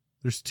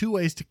 there's two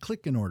ways to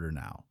click and order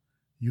now.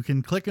 You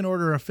can click and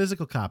order a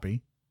physical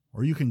copy,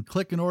 or you can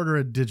click and order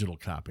a digital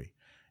copy.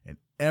 And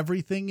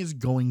everything is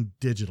going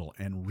digital,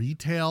 and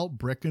retail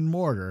brick and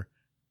mortar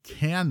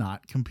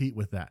cannot compete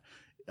with that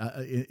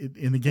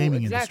in the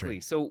gaming industry.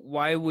 industry. So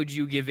why would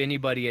you give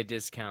anybody a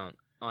discount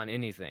on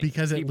anything?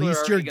 Because People at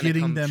least are you're already gonna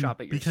getting come them.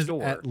 shop at your Because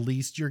store. at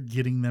least you're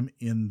getting them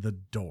in the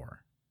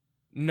door.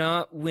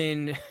 Not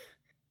when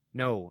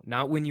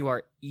you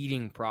are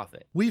eating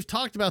profit. We've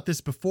talked about this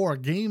before.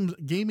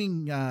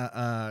 Gaming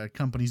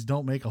companies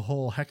don't make a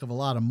whole heck of a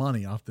lot of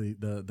money off the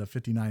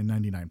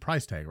 $59.99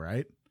 price tag,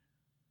 right?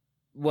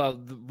 Well,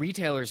 the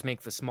retailers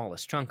make the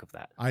smallest chunk of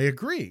that. I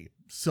agree.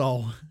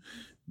 So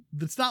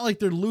it's not like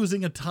they're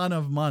losing a ton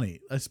of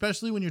money,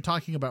 especially when you're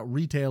talking about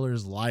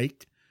retailers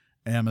like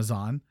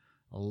Amazon,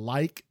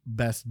 like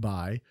Best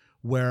Buy,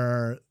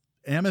 where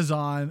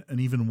Amazon and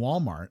even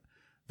Walmart,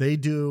 they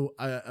do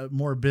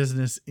more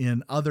business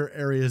in other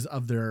areas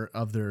of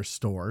their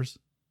stores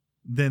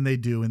than they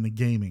do in the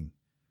gaming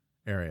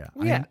area.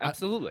 Yeah,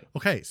 absolutely.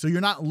 Okay, so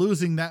you're not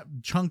losing that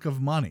chunk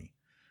of money.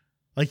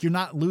 Like, you're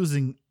not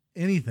losing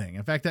anything.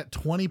 In fact, that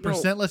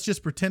 20%, let's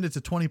just pretend it's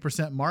a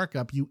 20%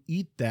 markup. You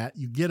eat that,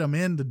 you get them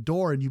in the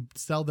door, and you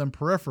sell them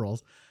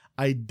peripherals.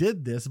 I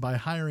did this by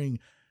hiring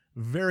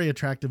very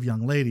attractive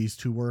young ladies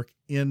to work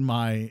in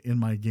my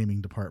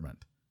gaming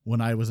department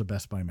when I was a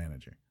Best Buy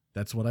manager.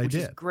 That's what I did.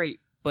 Which is great.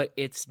 But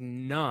it's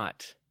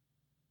not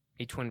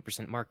a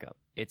 20% markup.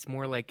 It's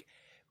more like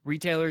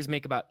retailers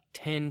make about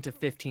 10 to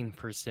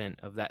 15%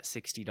 of that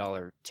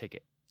 $60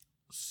 ticket.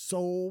 So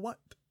what?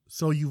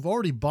 So you've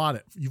already bought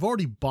it. You've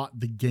already bought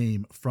the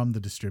game from the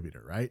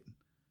distributor, right?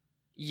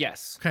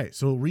 Yes. Okay,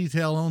 so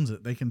retail owns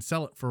it. They can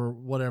sell it for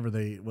whatever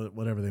they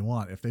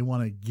want. If they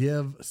want to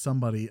give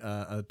somebody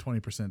a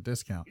 20%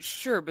 discount.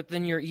 Sure, but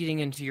then you're eating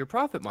into your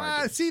profit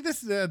margin. See,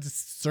 this is a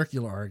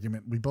circular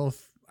argument. We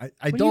both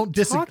I don't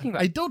disagree.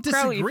 I don't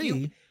disagree.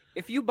 Crowley,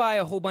 if you buy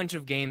a whole bunch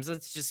of games,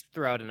 let's just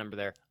throw out a number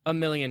there, $1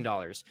 million.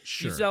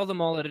 Sure. You sell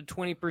them all at a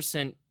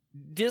 20%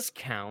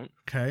 discount,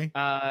 Okay.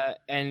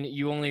 and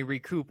you only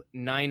recoup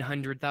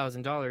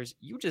 $900,000,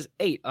 you just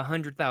ate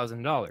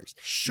 $100,000.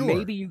 Sure.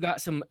 Maybe you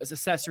got some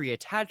accessory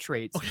attach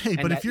rates. Okay,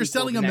 and but if that you're equals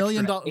selling an $1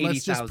 million, extra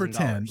let's just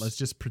pretend. $80,000. Let's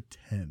just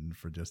pretend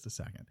for just a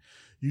second.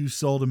 You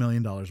sold $1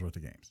 million worth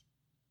of games.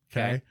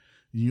 Okay.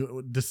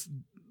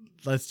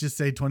 Let's just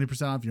say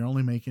 20% off. You're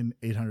only making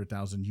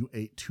 800,000. You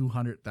ate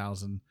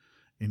 200,000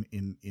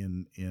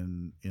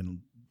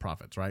 in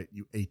profits, right?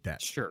 You ate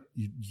that. Sure.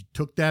 You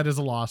took that as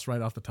a loss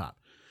right off the top.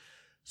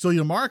 So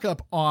your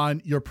markup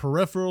on your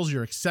peripherals,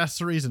 your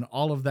accessories, and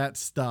all of that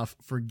stuff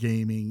for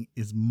gaming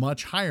is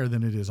much higher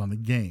than it is on the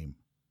game.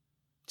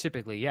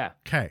 Typically, yeah.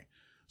 Okay.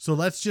 So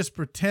let's just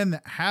pretend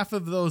that half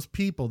of those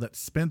people that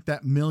spent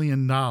that $1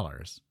 million.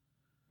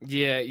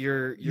 Yeah,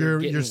 you're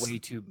getting way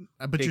too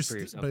big for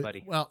yourself,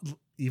 buddy. Well,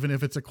 even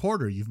if it's a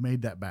quarter, you've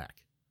made that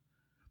back.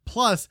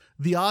 Plus,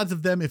 the odds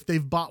of them, if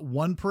they've bought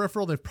one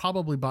peripheral, they've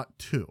probably bought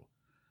two,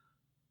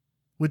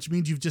 which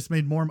means you've just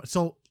made more.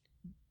 So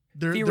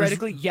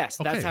theoretically, yes,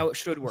 that's okay. how it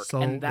should work.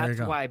 So, and that's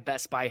why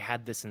Best Buy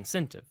had this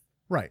incentive.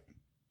 Right.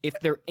 If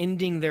they're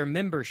ending their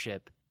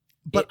membership.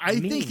 But I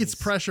think it's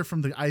pressure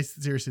from I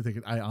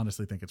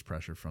honestly think it's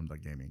pressure from the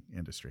gaming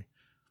industry.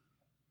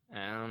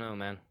 I don't know,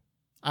 man.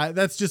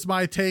 That's just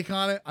my take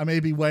on it. I may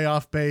be way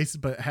off base,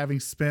 but having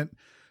spent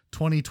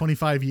 20,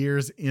 25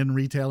 years in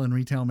retail and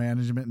retail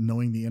management and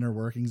knowing the inner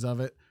workings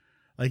of it,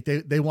 like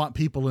they want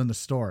people in the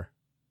store,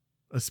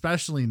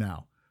 especially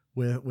now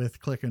with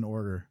click and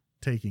order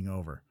taking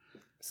over.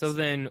 So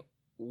then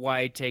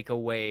why take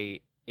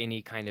away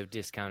any kind of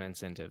discount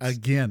incentives?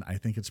 Again, I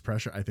think it's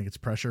pressure. I think it's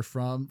pressure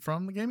from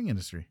the gaming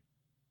industry.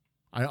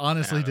 I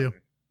honestly do.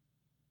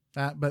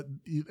 But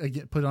you,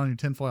 again, put on your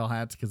tinfoil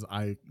hats because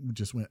I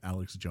just went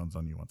Alex Jones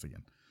on you once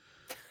again.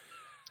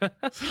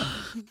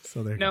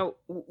 So there you go.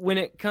 When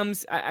it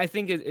comes, I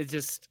think it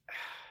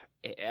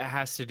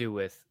has to do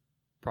with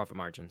profit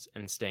margins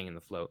and staying in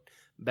the float.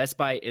 Best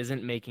Buy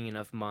isn't making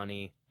enough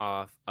money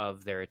off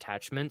of their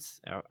attachments,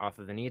 off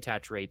of any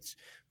attach rates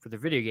for their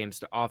video games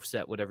to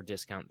offset whatever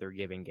discount they're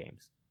giving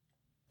games.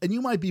 And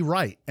you might be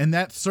right. And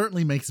that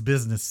certainly makes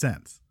business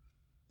sense.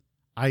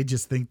 I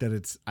just think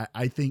that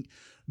I think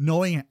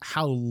knowing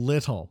how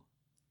little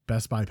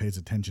Best Buy pays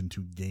attention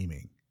to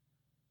gaming,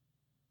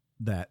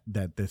 that's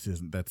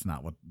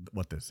not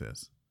what this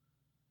is.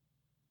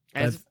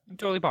 It's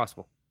totally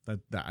possible.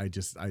 That I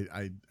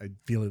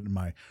feel it in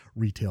my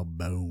retail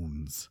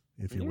bones,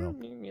 if you will.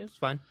 Yeah, it's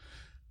fine.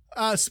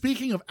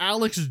 Speaking of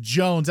Alex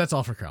Jones, that's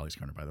all for Crowley's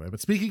Corner, by the way.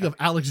 But speaking of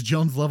Alex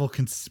Jones level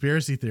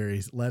conspiracy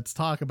theories, let's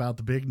talk about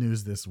the big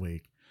news this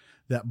week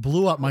that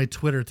blew up my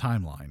Twitter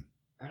timeline.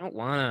 I don't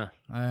want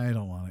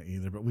to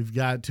either, but we've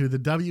got to the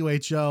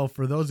WHO.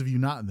 For those of you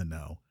not in the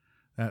know,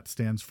 that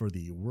stands for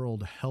the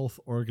World Health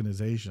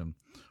Organization,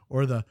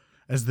 or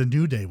as the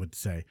New Day would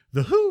say,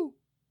 the WHO.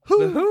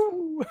 The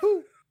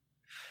WHO.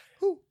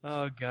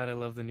 Oh God, I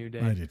love the New Day.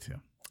 I do too.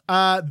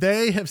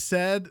 They have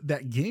said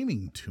that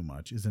gaming too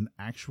much is an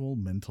actual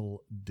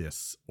mental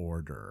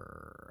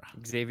disorder.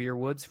 Xavier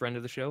Woods, friend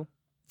of the show.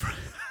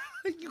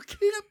 You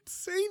can't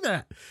say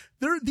that.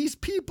 These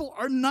people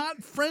are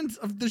not friends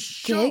of the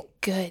show.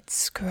 Get good,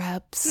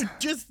 Scrubs. They're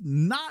just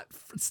not.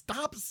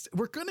 Stop.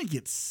 We're going to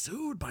get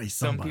sued by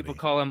somebody. Some people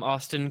call him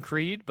Austin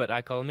Creed, but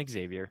I call him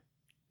Xavier.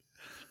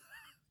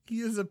 He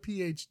is a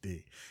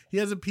PhD. He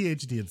has a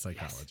PhD in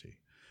psychology.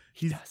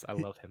 Yes, I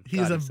love him.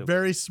 He's a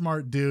very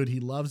smart dude. He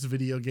loves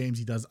video games.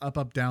 He does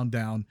up, down,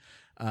 down.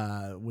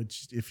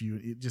 Which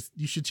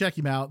you should check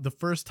him out. The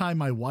first time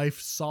my wife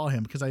saw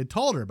him, because I had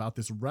told her about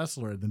this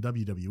wrestler in the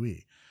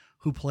WWE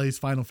who plays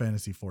Final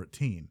Fantasy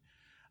 14,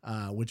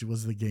 which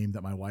was the game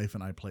that my wife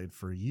and I played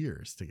for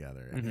years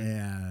together.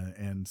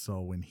 Mm-hmm. And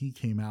so when he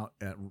came out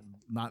at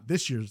not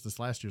this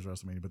last year's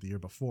WrestleMania, but the year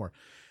before,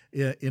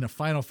 in a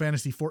Final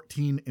Fantasy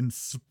 14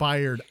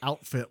 inspired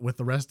outfit with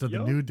the rest of the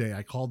New Day,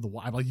 I called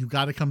I'm like, you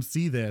got to come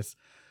see this.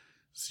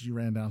 She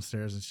ran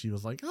downstairs and she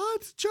was like, "Oh,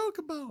 it's a joke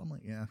about." I'm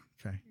like, "Yeah,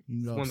 okay."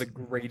 It's one of the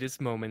greatest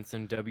moments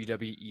in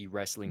WWE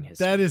wrestling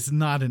history. That is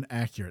not an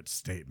accurate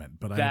statement,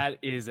 but that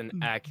is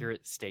an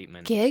accurate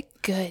statement.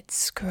 Get good,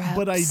 Scrubs.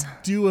 But I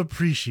do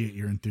appreciate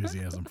your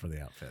enthusiasm for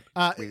the outfit.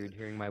 It's weird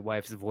hearing my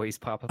wife's voice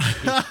pop up.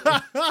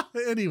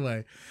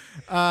 Anyway,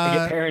 I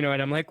get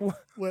paranoid. I'm like,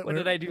 what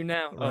did I do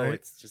now? Right? Oh,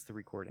 it's just the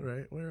recording.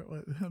 Right?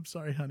 I'm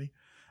sorry, honey.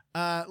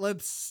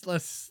 Let's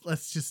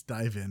just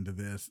dive into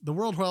this. The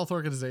World Health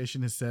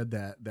Organization has said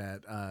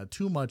that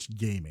too much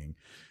gaming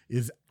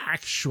is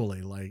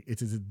actually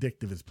it's as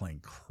addictive as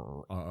playing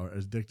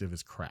as addictive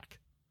as crack.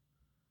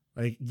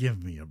 Like,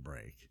 give me a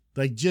break.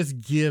 Like, just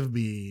give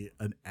me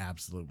an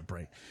absolute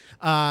break.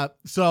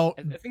 So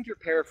I think you're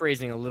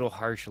paraphrasing a little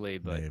harshly,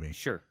 but maybe.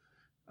 Sure.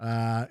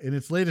 In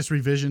its latest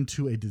revision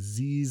to a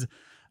disease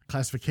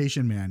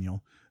classification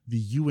manual, the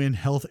UN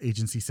Health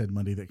Agency said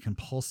Monday that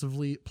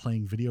compulsively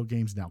playing video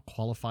games now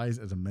qualifies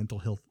as a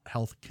mental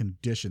health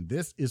condition.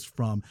 This is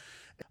from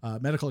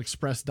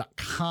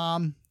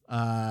medicalexpress.com.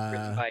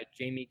 Written by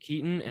Jamie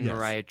Keaton and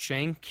Mariah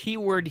Chang.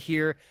 Keyword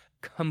here,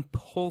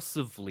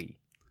 compulsively.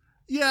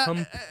 Yeah,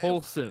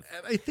 Compulsive.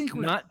 I think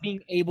Not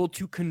being able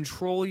to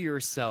control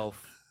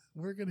yourself.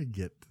 we're gonna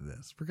get to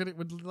this.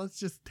 Let's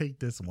just take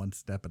this one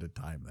step at a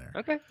time there.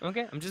 Okay.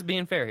 I'm just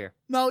being fair here.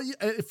 No,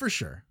 for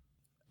sure.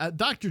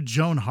 Dr.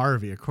 Joan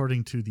Harvey,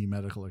 according to the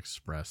Medical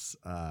Express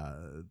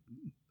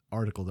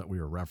article that we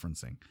were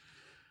referencing,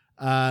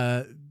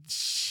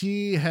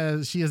 she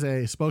is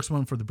a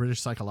spokeswoman for the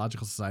British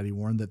Psychological Society,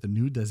 warned that the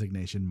new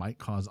designation might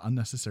cause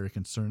unnecessary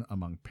concern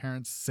among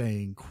parents,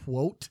 saying,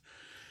 quote,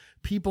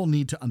 "People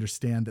need to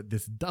understand that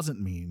this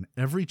doesn't mean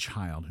every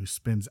child who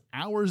spends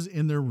hours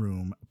in their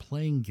room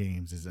playing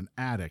games is an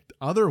addict.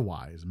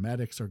 Otherwise,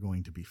 medics are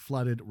going to be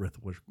flooded with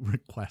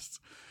requests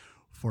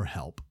for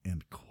help,"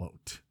 end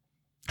quote.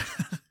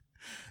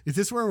 Is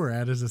this where we're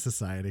at as a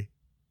society?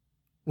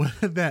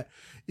 That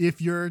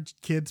if your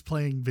kid's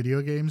playing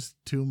video games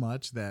too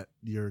much, that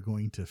you're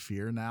going to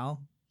fear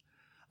now?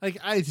 Like,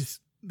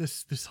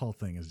 this whole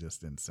thing is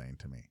just insane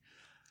to me.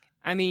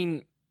 I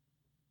mean,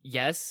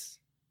 yes,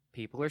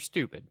 people are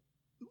stupid.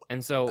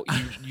 And so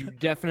you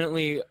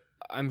definitely,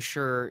 I'm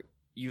sure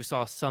you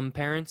saw some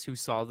parents who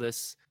saw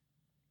this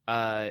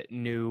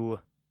new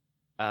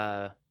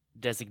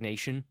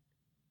designation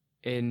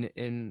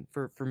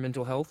for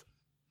mental health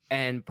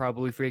and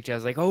probably freaked out. I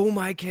was like, oh,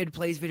 my kid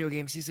plays video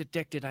games. He's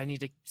addicted. I need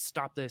to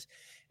stop this.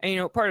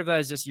 And, part of that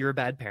is just you're a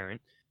bad parent.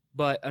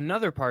 But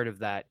another part of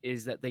that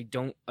is that they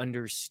don't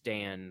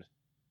understand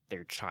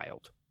their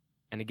child.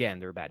 And again,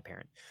 they're a bad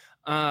parent.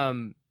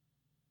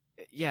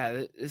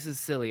 Yeah, this is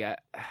silly. I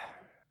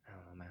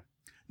don't know, man.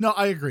 No,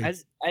 I agree.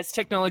 As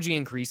technology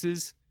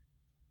increases,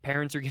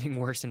 parents are getting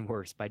worse and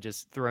worse by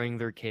just throwing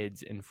their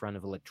kids in front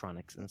of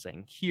electronics and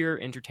saying, "Here,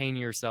 entertain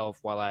yourself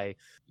while I,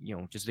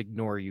 just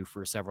ignore you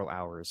for several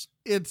hours."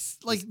 It's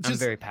like I'm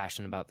very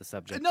passionate about the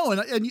subject. No,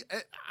 and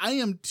I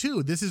am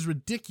too. This is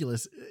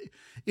ridiculous.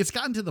 It's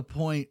gotten to the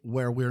point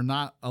where we're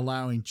not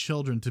allowing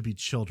children to be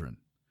children.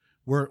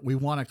 We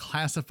want to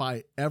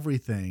classify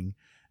everything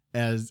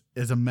as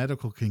a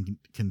medical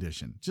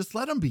condition. Just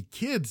let them be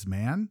kids,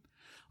 man.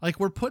 Like,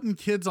 we're putting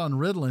kids on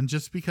Ritalin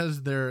just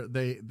because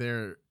they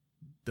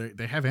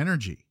have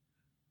energy.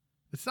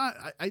 It's not.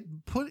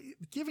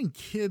 Giving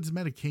kids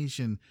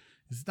medication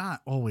is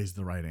not always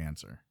the right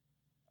answer.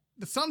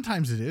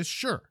 Sometimes it is,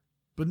 sure,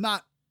 but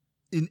not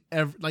in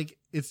every. Like,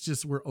 it's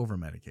just we're over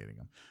medicating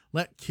them.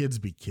 Let kids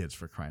be kids,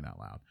 for crying out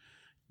loud.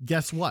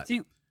 Guess what?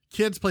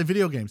 Kids play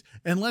video games,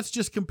 and let's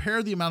just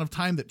compare the amount of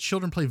time that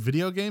children play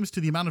video games to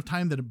the amount of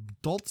time that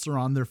adults are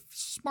on their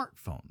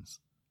smartphones.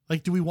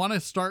 Like, do we want to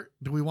start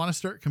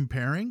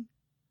comparing?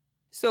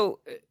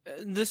 So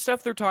the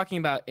stuff they're talking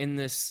about in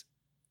this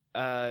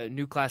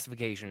new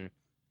classification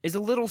is a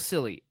little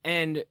silly.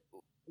 And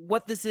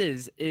what this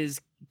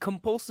is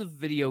compulsive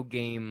video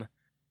game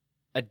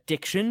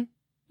addiction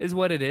is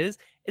what it is.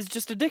 It's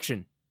just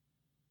addiction.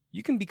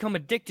 You can become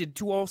addicted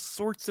to all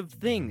sorts of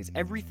things.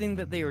 Everything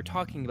that they are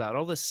talking about,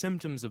 all the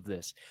symptoms of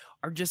this,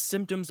 are just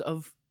symptoms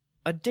of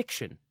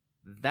addiction.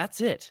 That's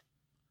it.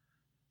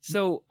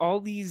 So all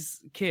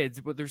these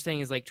kids, what they're saying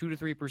is like 2 to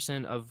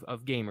 3% of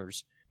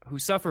gamers who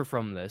suffer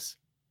from this,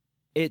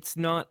 it's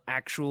not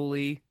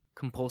actually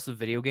compulsive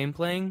video game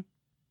playing.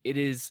 It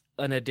is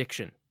an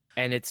addiction.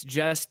 And it's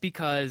just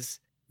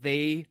because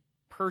they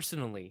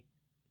personally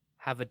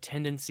have a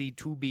tendency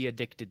to be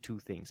addicted to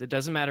things. It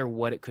doesn't matter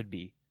what it could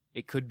be.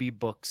 It could be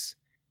books.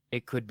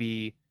 It could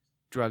be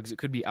drugs. It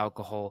could be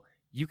alcohol.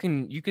 You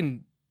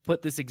can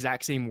put this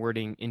exact same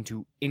wording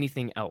into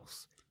anything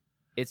else.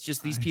 It's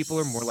just these people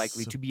are more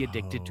likely to be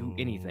addicted to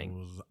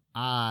anything.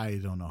 I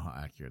don't know how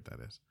accurate that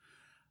is.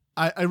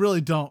 I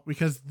really don't,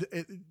 because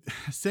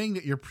saying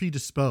that you're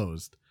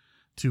predisposed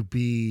to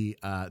be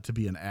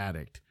an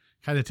addict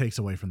kind of takes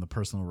away from the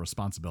personal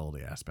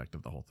responsibility aspect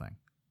of the whole thing.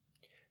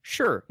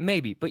 Sure,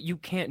 maybe, but you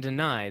can't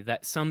deny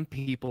that some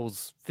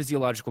people's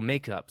physiological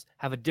makeups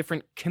have a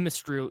different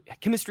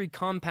chemistry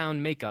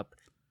compound makeup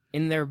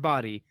in their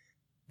body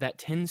that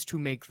tends to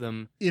make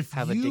them have addictive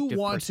personalities. If you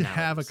want to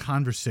have a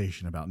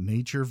conversation about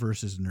nature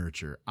versus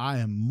nurture, I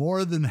am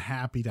more than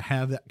happy to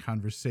have that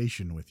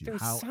conversation with you.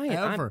 There's However,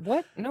 science.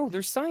 What? No,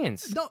 there's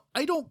science. No,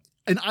 I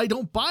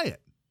don't buy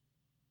it.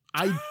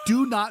 I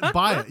do not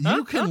buy it.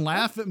 You can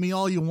laugh at me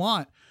all you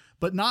want,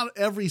 but not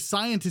every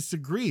scientist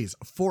agrees.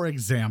 For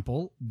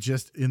example,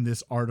 just in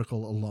this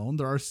article alone,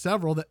 there are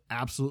several that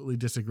absolutely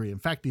disagree. In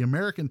fact, the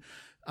American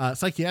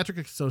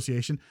Psychiatric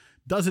Association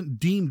doesn't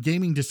deem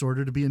gaming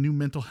disorder to be a new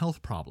mental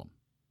health problem.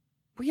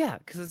 Well, yeah,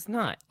 because it's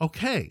not.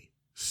 Okay,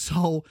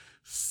 so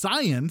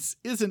science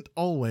isn't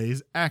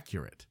always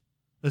accurate,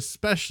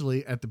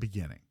 especially at the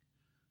beginning.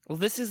 Well,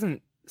 this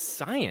isn't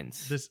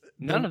science.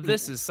 None of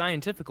this is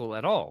scientifical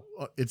at all.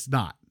 It's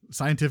not.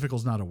 Scientifical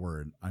is not a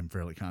word. I'm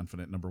fairly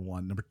confident. Number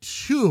one. Number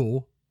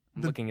two.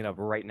 I'm looking it up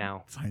right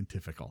now.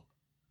 Scientifical.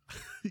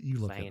 You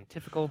look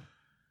scientifical.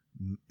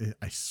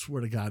 I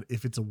swear to God,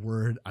 if it's a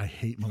word, I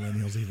hate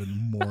millennials even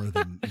more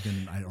than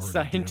I already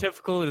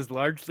Scientifical do. is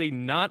largely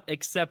not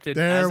accepted.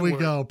 There we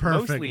go.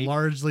 Perfect.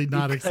 Largely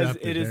not because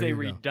accepted. It is a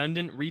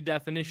redundant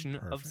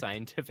redefinition of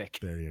scientific.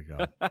 There you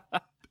go.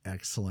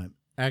 Excellent.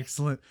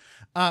 Excellent.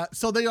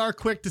 So they are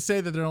quick to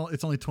say that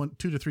it's only 2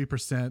 to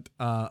 3%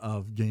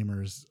 of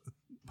gamers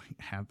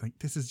have. Like,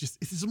 this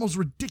is the most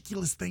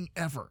ridiculous thing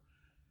ever.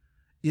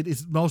 It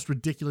is the most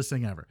ridiculous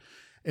thing ever.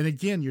 And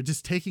again, you're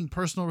just taking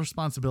personal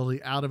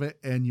responsibility out of it,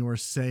 and you're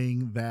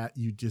saying that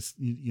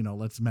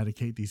let's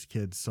medicate these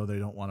kids so they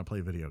don't want to play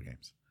video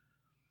games.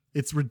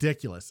 It's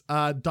ridiculous.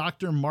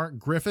 Dr. Mark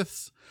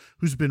Griffiths,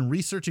 who's been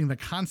researching the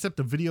concept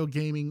of video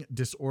gaming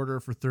disorder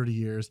for 30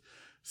 years,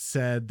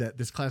 said that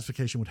this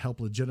classification would help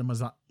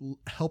legitimize,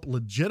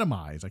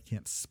 I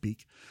can't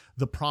speak,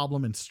 the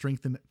problem and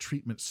strengthen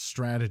treatment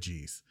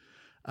strategies.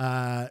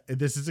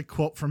 This is a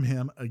quote from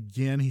him.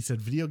 Again, he said,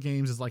 video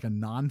games is like a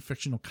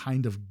non-fictional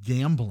kind of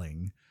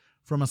gambling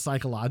from a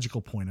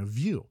psychological point of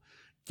view.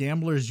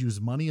 Gamblers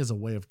use money as a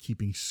way of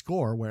keeping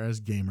score,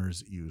 whereas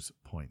gamers use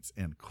points,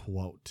 end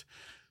quote.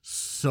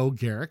 So,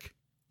 Garrick,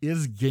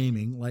 is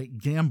gaming like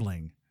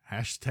gambling?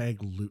 Hashtag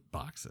loot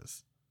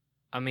boxes.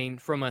 I mean,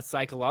 from a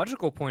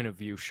psychological point of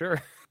view,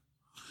 sure.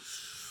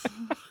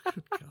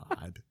 Good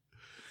God.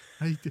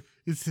 I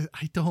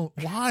don't,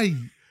 why?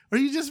 Are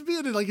you just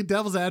being like a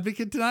devil's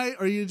advocate tonight?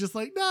 Or are you just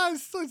like, no,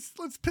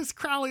 let's piss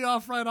Crowley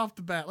off right off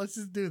the bat. Let's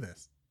just do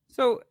this.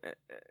 So,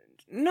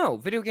 no,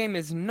 video game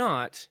is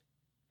not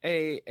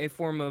a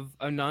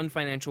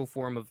non-financial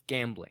form of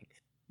gambling,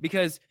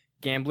 because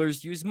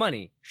gamblers use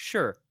money,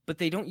 sure, but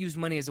they don't use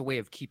money as a way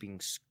of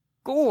keeping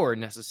score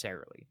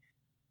necessarily.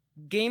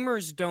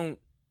 Gamers don't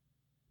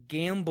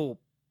gamble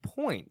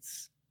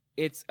points.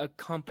 It's a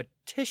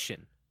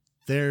competition.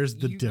 There's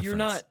the difference. You're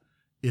not.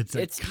 It's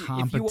a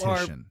competition. If you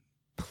are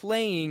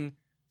playing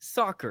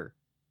soccer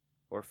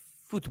or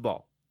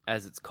football,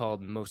 as it's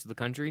called in most of the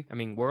country,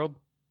 world.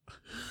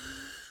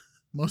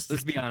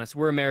 Let's be honest,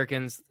 we're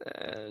Americans.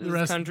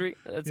 This country,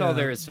 that's all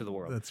there is to the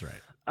world. That's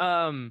right.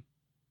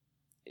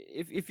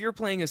 If you're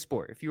playing a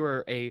sport, if you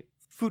are a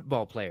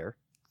football player,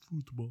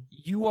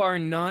 you are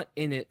not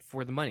in it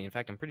for the money. In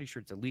fact, I'm pretty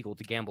sure it's illegal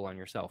to gamble on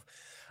yourself.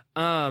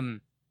 You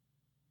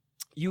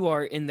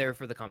are in there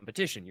for the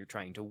competition. You're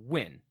trying to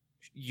win.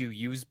 You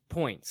use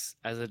points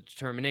as a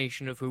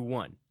determination of who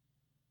won.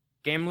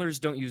 Gamblers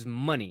don't use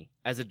money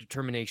as a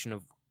determination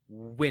of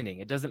winning.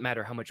 It doesn't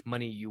matter how much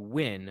money you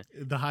win.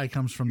 The high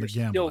comes from the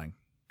gambling.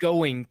 Still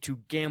going to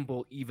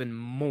gamble even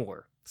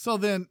more. So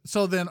then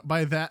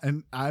by that,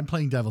 and I'm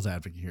playing devil's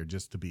advocate here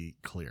just to be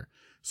clear.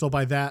 So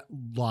by that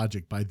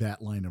logic, by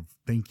that line of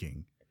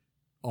thinking,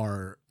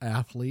 are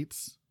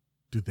athletes,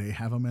 do they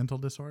have a mental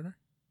disorder?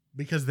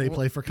 Because they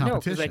play for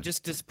competition. No, because I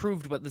just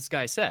disproved what this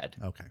guy said.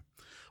 Okay.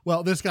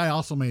 Well, this guy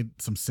also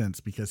made some sense,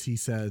 because he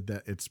said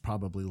that it's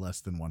probably less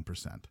than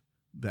 1%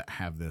 that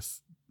have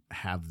this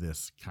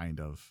kind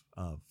of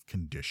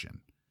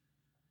condition,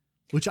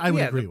 which I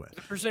would agree with.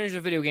 The percentage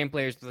of video game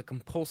players with a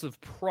compulsive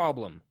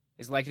problem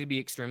is likely to be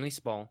extremely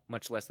small,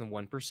 much less than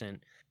 1%,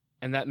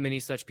 and that many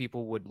such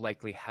people would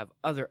likely have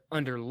other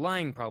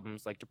underlying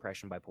problems like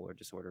depression, bipolar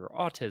disorder,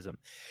 or autism.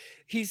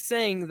 He's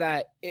saying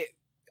that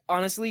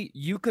honestly,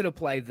 you could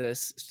apply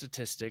this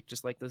statistic,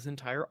 just like this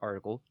entire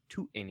article,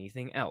 to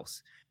anything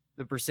else.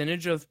 The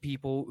percentage of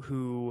people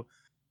who,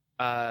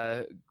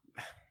 who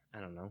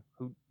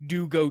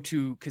do go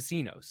to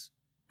casinos,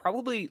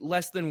 probably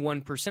less than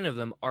 1% of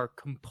them are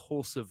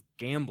compulsive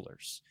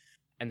gamblers,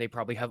 and they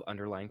probably have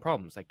underlying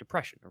problems like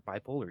depression or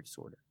bipolar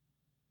disorder.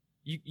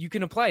 You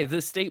can apply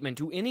this statement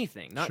to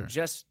anything, not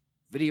just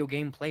video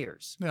game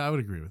players. Yeah, I would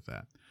agree with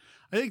that.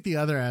 I think the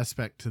other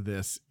aspect to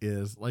this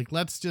is, like,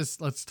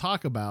 let's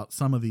talk about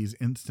some of these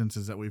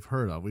instances that we've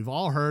heard of. We've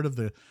all heard of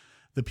the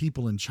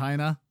people in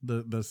China.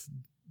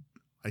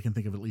 I can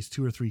think of at least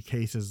 2 or 3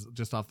 cases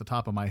just off the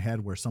top of my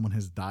head where someone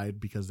has died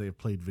because they've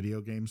played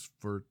video games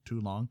for too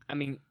long.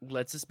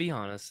 Let's just be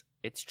honest.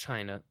 It's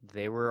China.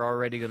 They were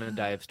already going to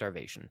die of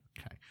starvation.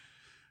 Okay.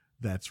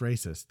 That's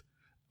racist.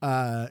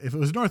 If it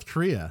was North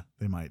Korea,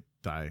 they might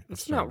die of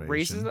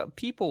starvation. It's not racist.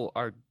 People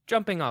are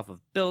jumping off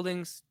of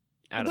buildings.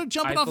 They're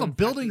jumping off of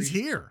buildings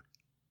here.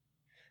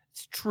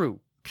 It's true.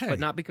 Okay. But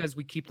not because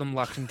we keep them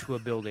locked into a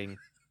building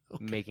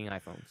making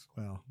iPhones.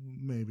 Well,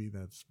 maybe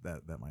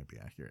that might be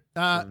accurate.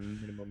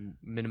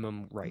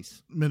 Minimum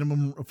rice.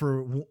 Minimum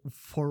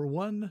for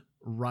one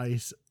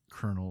rice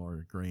kernel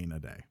or grain a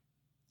day.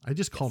 I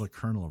just called a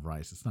kernel of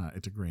rice. It's not.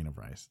 It's a grain of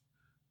rice.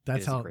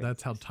 That's how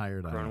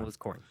tired I am. Kernel is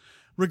corn.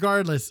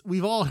 Regardless,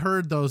 we've all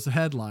heard those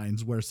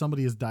headlines where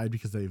somebody has died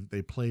because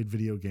they played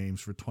video games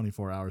for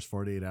 24 hours,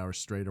 48 hours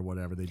straight or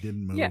whatever. They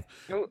didn't move. Yeah,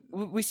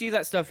 we see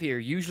that stuff here.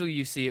 Usually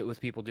you see it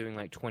with people doing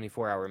like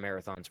 24-hour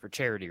marathons for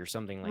charity or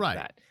something like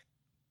that.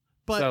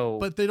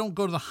 But they don't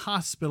go to the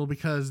hospital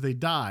because they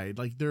died.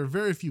 Like, there are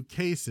very few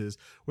cases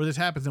where this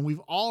happens. And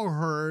we've all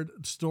heard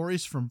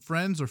stories from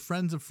friends or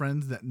friends of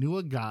friends that knew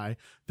a guy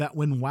that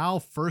when WoW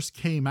first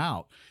came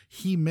out,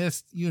 he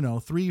missed,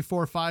 3,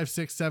 4, 5,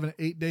 6, 7,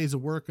 8 days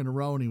of work in a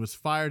row, and he was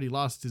fired. He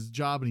lost his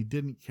job and he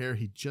didn't care.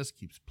 He just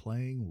keeps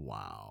playing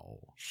WoW.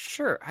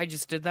 Sure. I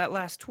just did that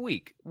last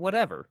week.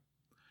 Whatever.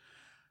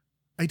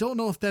 I don't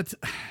know if that's...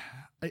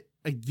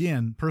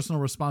 again, personal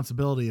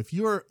responsibility. If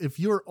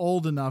you're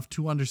old enough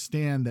to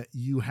understand that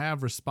you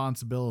have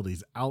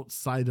responsibilities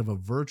outside of a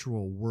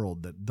virtual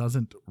world that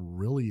doesn't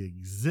really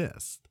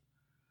exist,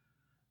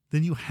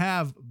 then you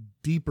have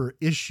deeper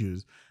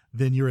issues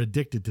than you're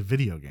addicted to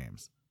video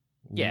games.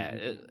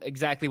 Yeah,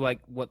 exactly like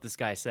what this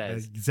guy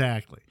says.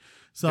 Exactly.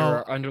 So there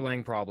are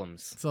underlying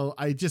problems. So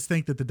I just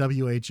think that the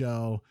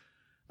WHO,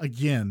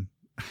 again,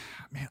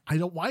 man,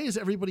 why is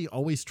everybody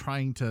always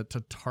trying to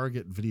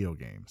target video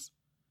games?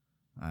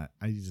 I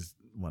just,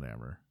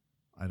 whatever.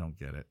 I don't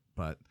get it,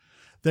 but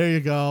there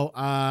you go.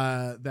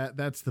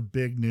 That's the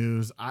big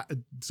news.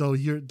 So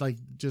you're like,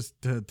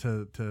 just to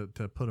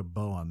put a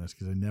bow on this,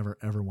 because I never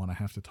ever want to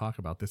have to talk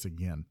about this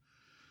again.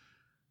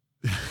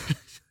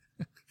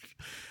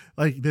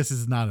 Like, this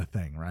is not a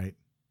thing, right?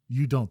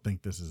 You don't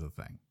think this is a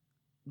thing?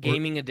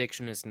 Gaming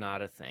addiction is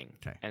not a thing.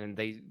 Okay. And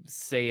they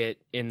say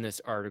it in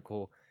this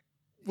article.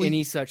 Well,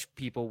 any such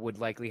people would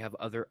likely have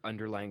other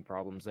underlying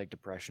problems like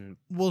depression.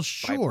 Well,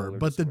 sure,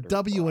 but the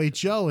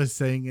WHO is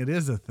saying it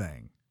is a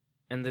thing.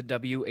 And the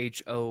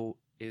WHO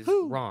is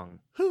wrong.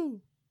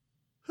 Who?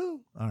 All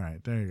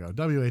right, there you go.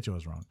 WHO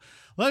is wrong.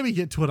 Let me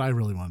get to what I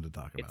really wanted to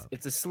talk about.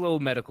 It's a slow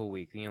medical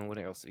week. You know, what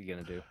else are you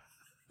going to do?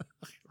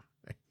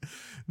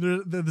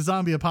 The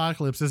zombie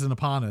apocalypse isn't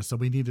upon us, so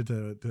we needed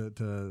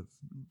to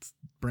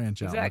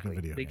branch out like a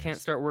video They games. can't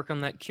start work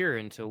on that cure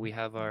until we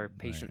have our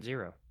patient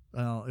zero.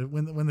 Well,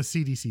 when the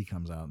CDC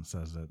comes out and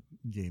says that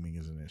gaming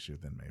is an issue,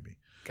 then maybe.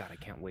 God, I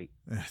can't wait.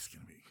 It's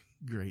gonna be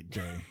a great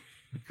day.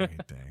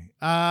 Great day.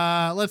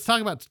 Let's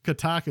talk about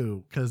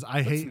Kotaku, because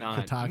I hate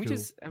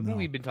Kotaku. Haven't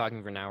we been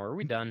talking for an hour? Are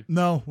we done?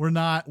 No, we're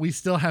not. We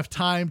still have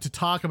time to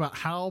talk about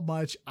how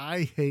much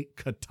I hate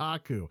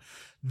Kotaku.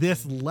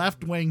 This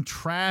left-wing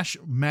trash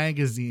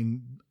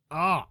magazine.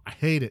 Oh, I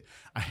hate it.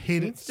 I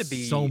hate it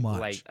so much.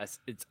 It needs to be like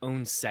its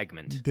own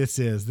segment. This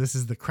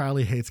is the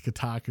Crowley hates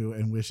Kotaku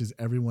and wishes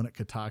everyone at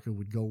Kotaku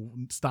would go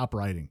stop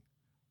writing.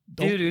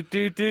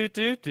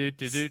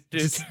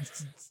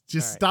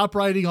 Just stop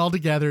writing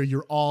altogether.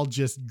 You're all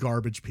just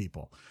garbage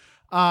people.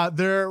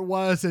 There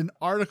was an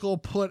article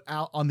put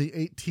out on the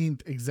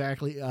 18th,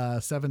 exactly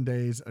 8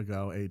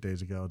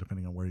 days ago,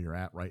 depending on where you're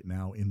at right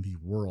now in the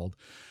world,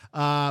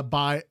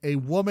 by a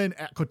woman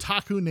at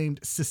Kotaku named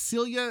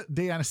Cecilia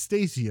De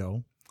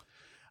Anastasio.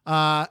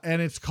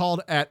 And it's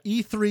called "At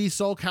E3,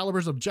 Soul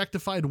Calibur's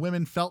objectified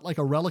women felt like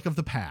a relic of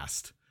the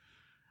past."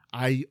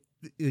 I,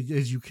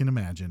 as you can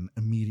imagine,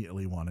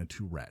 immediately wanted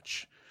to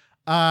retch.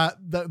 I'm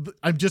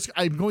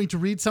going to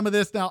read some of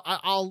this now.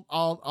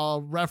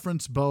 I'll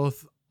reference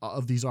both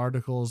of these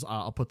articles.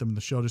 I'll put them in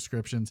the show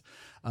descriptions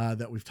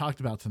that we've talked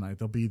about tonight.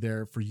 They'll be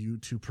there for you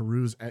to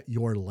peruse at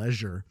your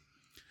leisure,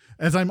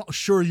 as I'm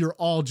sure you're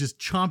all just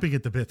chomping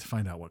at the bit to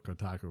find out what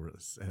Kotaku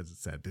has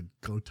said. Did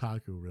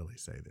Kotaku really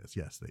say this?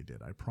 Yes, they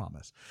did. I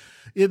promise.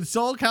 In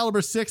Soul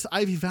Calibur 6,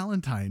 Ivy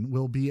Valentine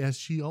will be as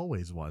she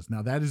always was.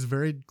 Now, that is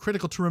very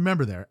critical to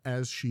remember there,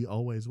 as she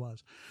always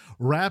was.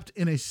 Wrapped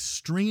in a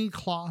stringy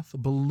cloth,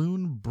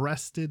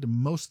 balloon-breasted,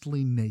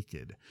 mostly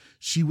naked.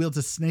 She wields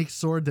a snake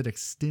sword that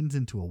extends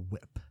into a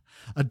whip.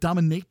 A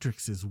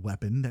dominatrix's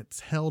weapon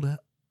that's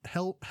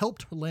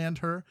helped land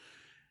her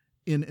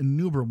in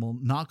innumerable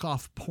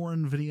knockoff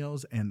porn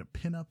videos and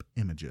pinup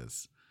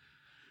images.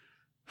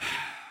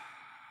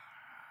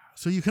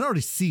 So you can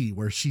already see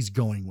where she's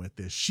going with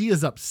this. She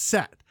is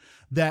upset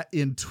that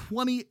in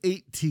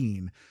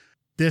 2018,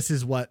 this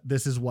is what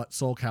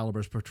Soul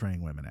Calibur's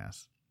portraying women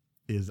as.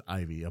 Is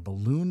Ivy, a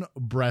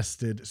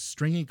balloon-breasted,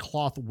 stringy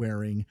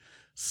cloth-wearing,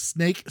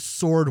 snake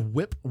sword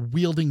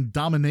whip-wielding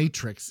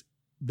dominatrix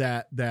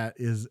that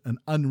is an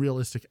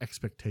unrealistic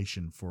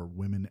expectation for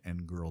women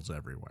and girls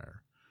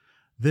everywhere.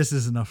 This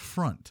is an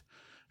affront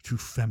to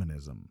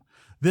feminism.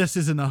 This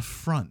is an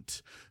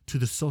affront to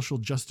the social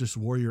justice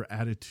warrior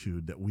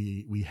attitude that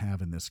we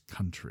have in this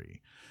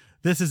country.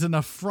 This is an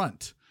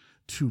affront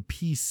to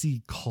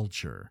PC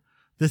culture.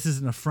 This is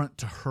an affront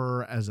to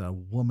her as a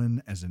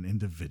woman, as an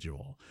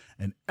individual.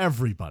 And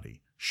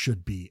everybody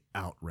should be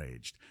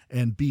outraged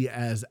and be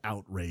as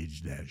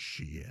outraged as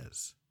she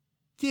is.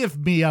 Give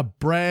me a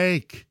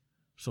break.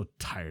 I'm so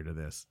tired of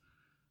this.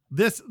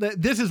 This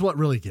is what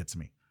really gets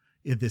me.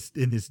 In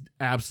this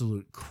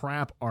absolute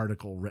crap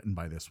article written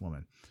by this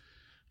woman.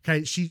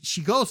 Okay,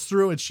 she goes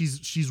through and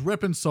she's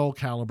ripping Soul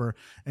Calibur,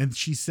 and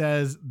she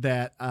says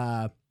that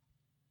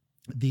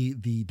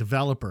the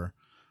developer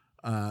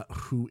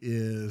who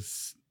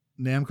is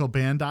Namco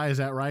Bandai, is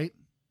that right?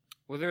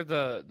 Well, they're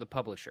the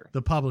publisher.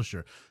 The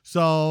publisher.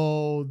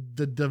 So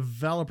the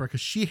developer, because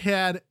she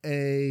had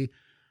a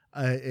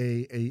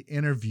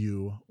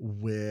interview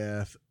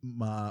with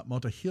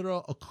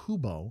Motohiro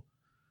Okubo,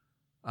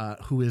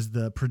 who is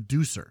the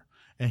producer,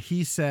 and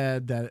he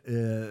said that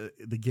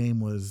the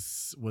game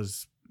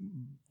was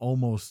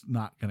almost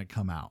not going to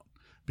come out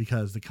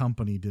because the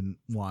company didn't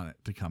want it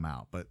to come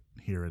out. But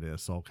here it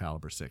is. Soul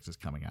Calibur 6 is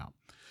coming out.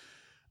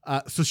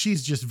 So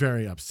she's just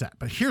very upset.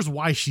 But here's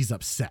why she's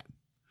upset.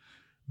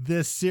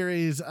 This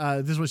series,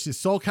 this is what she says.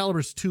 Soul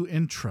Calibur's 2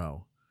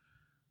 intro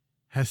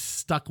has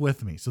stuck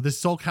with me. So this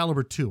Soul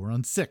Calibur 2, we're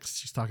on 6.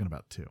 She's talking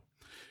about 2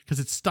 because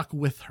it stuck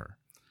with her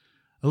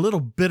a little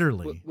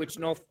bitterly. Which,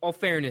 in all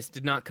fairness,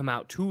 did not come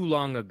out too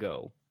long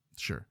ago.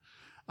 Sure.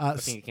 I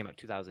think it came out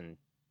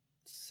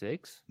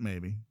 2006.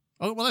 Maybe.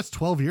 Oh, well, that's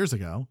 12 years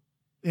ago.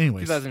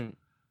 Anyways. 2000.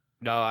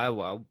 No,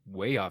 I'm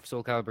way off.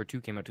 Soul Calibur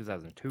 2 came out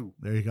 2002.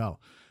 There you go.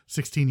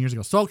 16 years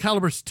ago. Soul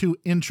Calibur 2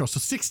 intro. So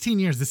 16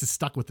 years, this is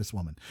stuck with this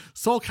woman.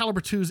 Soul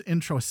Calibur 2's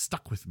intro is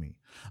stuck with me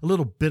a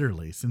little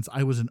bitterly since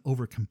I was an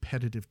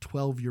over-competitive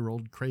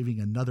 12-year-old craving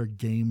another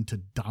game to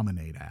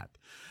dominate at.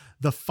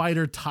 The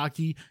fighter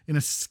Taki in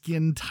a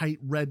skin-tight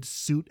red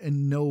suit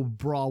and no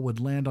bra would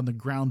land on the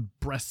ground,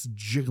 breasts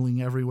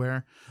jiggling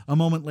everywhere. A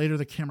moment later,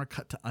 the camera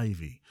cut to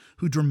Ivy,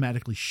 who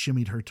dramatically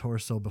shimmied her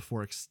torso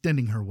before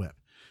extending her whip.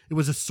 It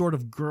was a sort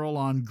of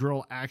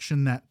girl-on-girl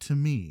action that, to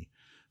me,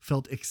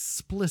 felt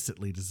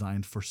explicitly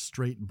designed for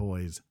straight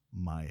boys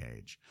my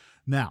age.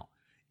 Now,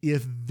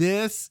 if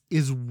this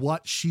is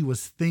what she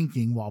was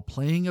thinking while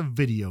playing a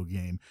video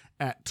game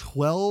at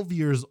 12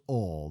 years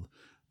old,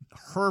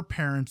 her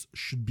parents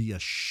should be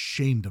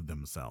ashamed of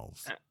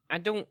themselves. I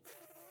don't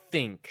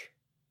think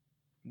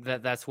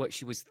that's what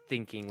she was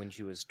thinking when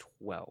she was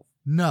 12.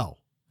 No,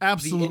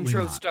 absolutely not. The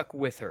intro stuck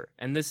with her,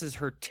 and this is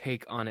her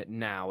take on it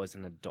now as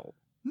an adult.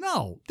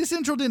 No, this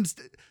intro didn't.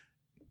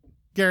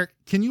 Garrick,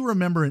 can you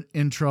remember an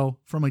intro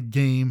from a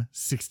game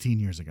 16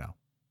 years ago?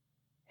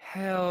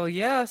 Hell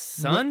yeah,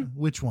 son.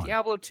 Which one?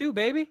 Diablo 2,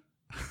 baby.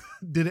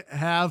 Did it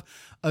have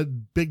a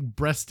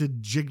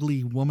big-breasted,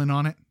 jiggly woman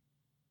on it?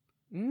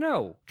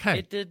 No, Okay.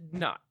 It did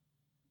not.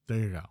 There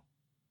you go.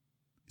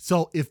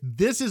 So if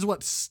this is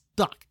what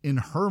stuck in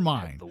her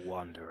mind The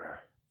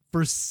Wanderer.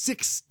 for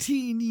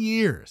 16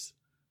 years,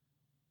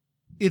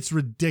 it's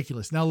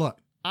ridiculous. Now, look,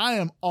 I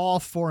am all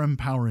for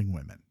empowering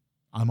women.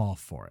 I'm all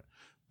for it.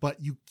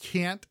 But you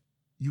can't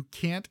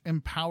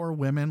empower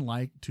women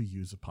like, to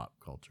use a pop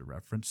culture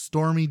reference,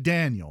 Stormy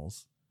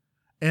Daniels,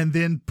 and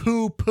then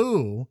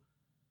poo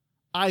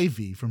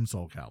Ivy from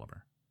Soul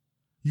Calibur.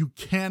 You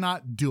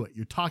cannot do it.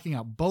 You're talking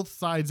out both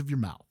sides of your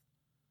mouth.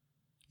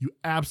 You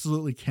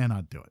absolutely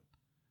cannot do it.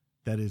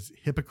 That is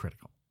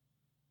hypocritical.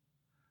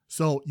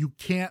 So you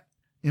can't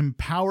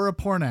empower a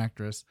porn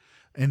actress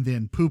and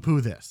then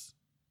poo this.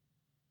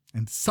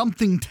 And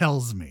something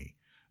tells me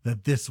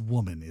that this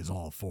woman is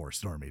all for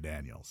Stormy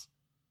Daniels.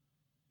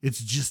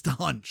 It's just a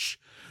hunch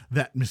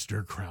that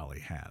Mr.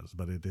 Crowley has,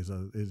 but it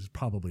is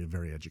probably a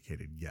very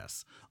educated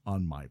guess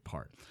on my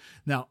part.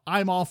 Now,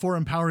 I'm all for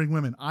empowering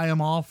women. I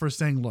am all for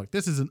saying, look,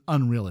 this is an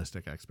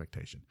unrealistic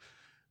expectation.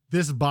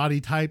 This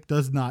body type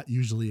does not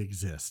usually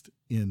exist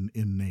in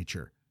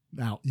nature.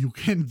 Now, you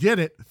can get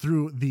it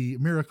through the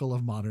miracle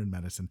of modern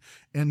medicine,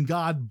 and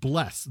God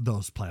bless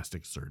those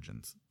plastic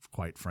surgeons,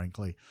 quite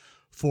frankly,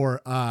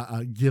 for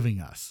giving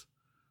us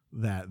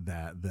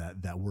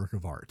that work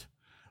of art.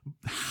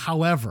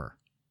 However,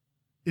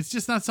 it's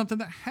just not something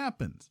that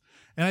happens.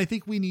 And I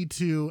think we need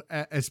to,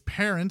 as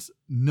parents,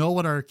 know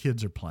what our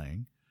kids are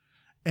playing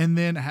and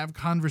then have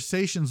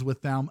conversations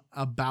with them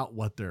about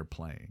what they're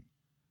playing.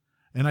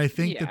 And I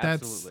think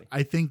absolutely.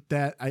 I think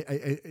that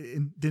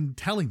in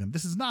telling them,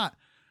 this is not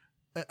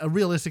a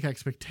realistic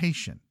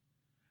expectation.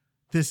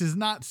 This is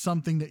not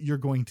something that you're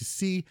going to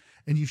see,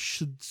 and you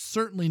should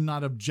certainly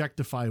not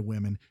objectify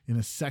women in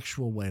a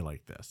sexual way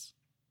like this.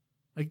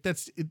 Like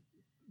that's it.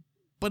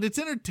 But it's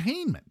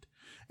entertainment.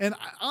 And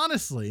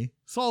honestly,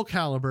 Soul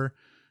Calibur,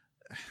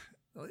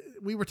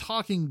 we were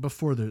talking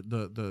before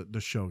the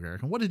show,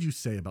 Garrick, and what did you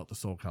say about the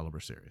Soul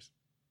Calibur series?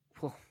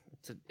 Well,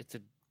 it's a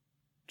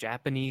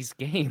Japanese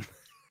game.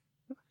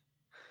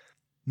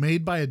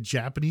 Made by a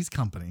Japanese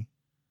company.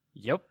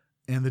 Yep.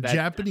 And the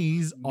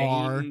Japanese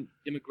are...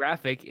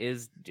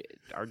 demographic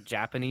are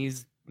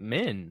Japanese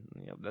men.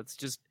 That's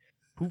just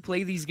who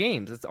play these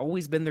games. It's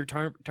always been their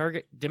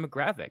target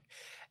demographic.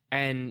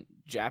 And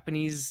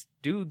Japanese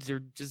dudes are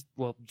just,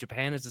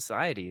 Japan as a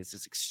society is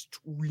just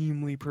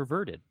extremely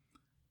perverted.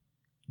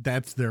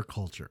 That's their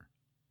culture.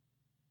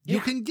 Yeah.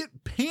 You can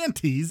get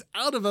panties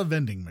out of a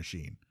vending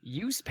machine.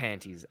 Use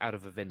panties out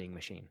of a vending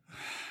machine.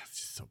 It's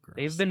just so gross.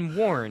 They've been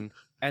worn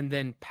and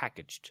then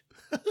packaged.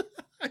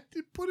 I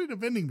did put in a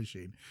vending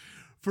machine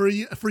for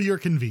your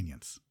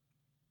convenience.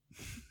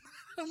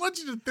 I want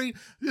you to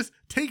just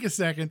take a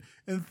second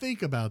and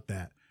think about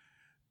that.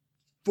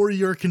 For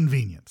your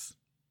convenience.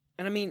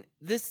 And I mean,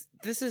 this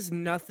is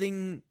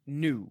nothing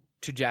new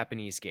to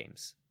Japanese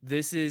games.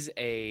 This is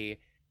a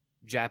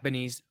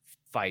Japanese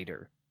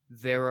fighter.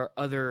 There are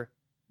other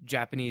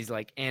Japanese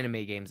like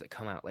anime games that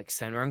come out, like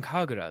Senran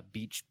Kagura,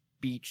 Beach.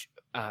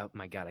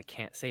 My God, I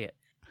can't say it.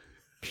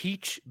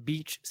 Peach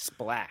Beach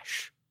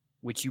Splash,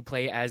 which you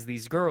play as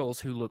these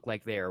girls who look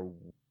like they're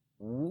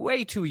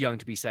way too young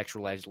to be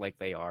sexualized like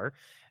they are,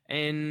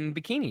 and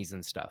bikinis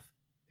and stuff.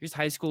 There's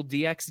High School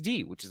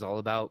DxD, which is all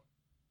about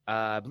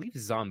I believe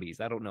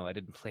zombies. I don't know. I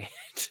didn't play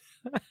it.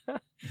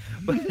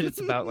 but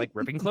it's about like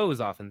ripping clothes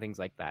off and things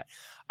like that.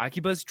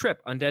 Akiba's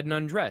Trip, Undead and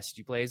Undressed.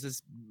 You play as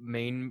this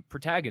main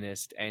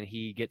protagonist, and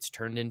he gets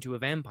turned into a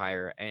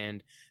vampire,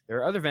 and there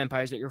are other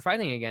vampires that you're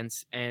fighting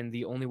against, and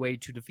the only way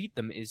to defeat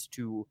them is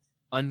to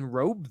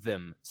unrobe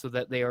them so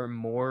that they are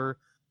more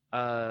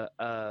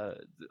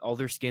all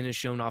their skin is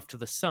shown off to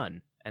the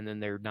sun, and then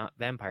they're not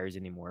vampires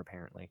anymore,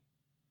 apparently.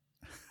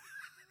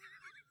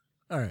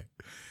 All right.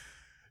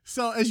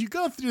 So as you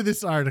go through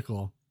this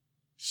article,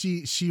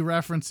 she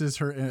references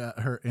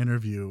her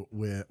interview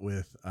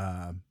with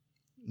Okubo,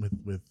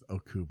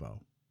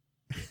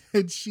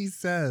 and she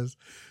says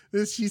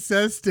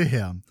to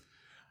him,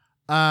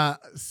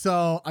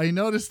 so I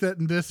noticed that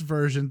in this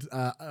version,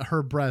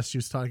 her breast, she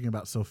was talking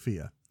about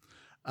Sophia,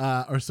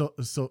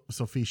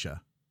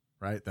 Sophisha,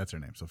 right? That's her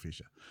name,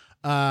 Sophisha.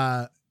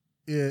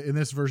 In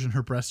this version,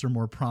 her breasts are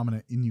more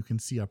prominent, and you can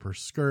see up her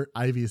skirt.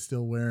 Ivy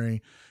still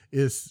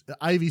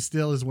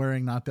is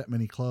wearing not that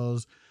many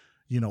clothes.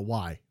 You know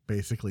why?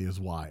 Basically, is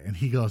why. And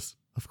he goes,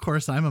 "Of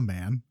course, I'm a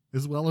man,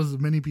 as well as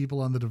many people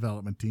on the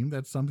development team.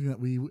 That's something that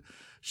we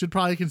should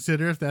probably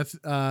consider if that's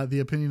the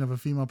opinion of a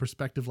female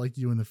perspective like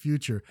you in the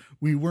future.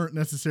 We weren't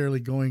necessarily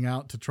going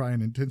out to try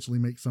and intentionally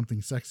make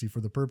something sexy for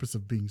the purpose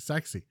of being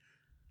sexy."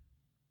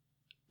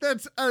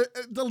 That's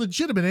the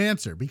legitimate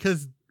answer,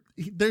 because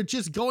they're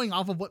just going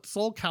off of what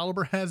Soul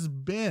Calibur has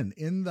been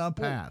in the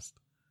past.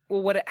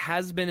 Well, what it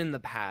has been in the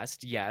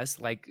past, yes.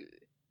 Like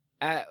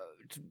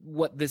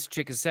what this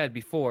chick has said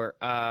before,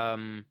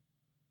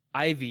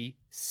 Ivy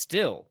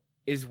still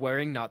is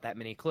wearing not that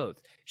many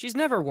clothes. She's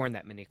never worn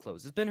that many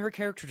clothes. It's been her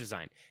character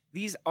design.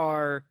 These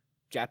are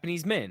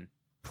Japanese men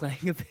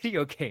playing a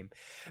video game.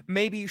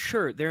 Maybe,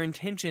 sure, their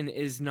intention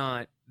is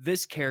not,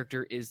 this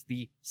character is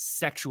the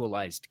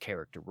sexualized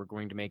character. We're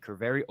going to make her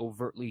very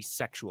overtly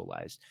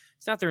sexualized.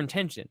 It's not their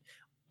intention.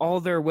 All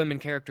their women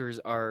characters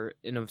are,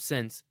 in a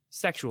sense,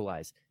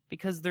 sexualized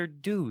because they're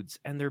dudes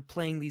and they're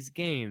playing these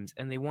games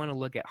and they want to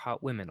look at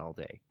hot women all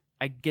day.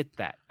 I get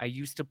that. I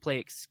used to play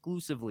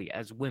exclusively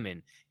as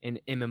women in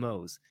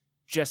MMOs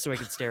just so I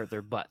could stare at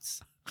their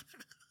butts.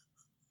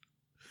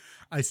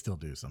 I still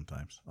do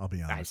sometimes. I'll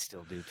be honest. I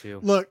still do too.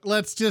 Look,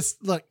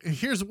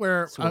 here's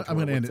where I'm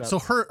going to end it. So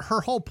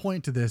her whole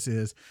point to this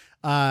is,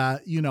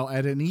 at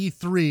an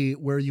E3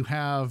 where you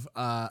have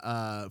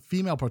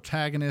female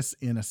protagonists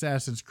in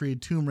Assassin's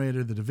Creed, Tomb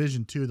Raider, The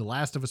Division 2, The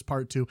Last of Us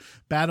Part 2,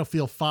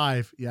 Battlefield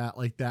 5. Yeah,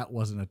 like that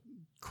wasn't a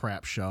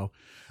crap show.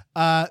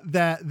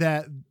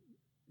 That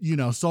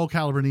Soul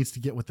Calibur needs to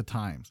get with the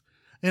times.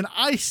 And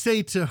I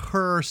say to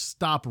her,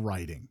 stop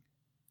writing.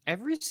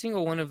 Every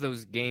single one of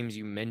those games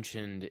you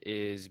mentioned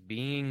is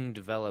being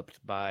developed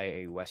by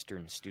a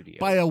Western studio.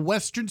 By a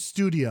Western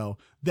studio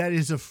that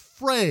is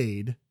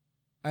afraid,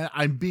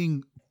 I'm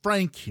being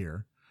frank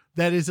here,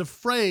 that is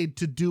afraid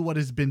to do what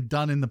has been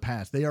done in the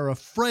past. They are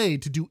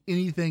afraid to do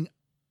anything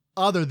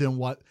other than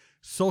what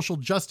social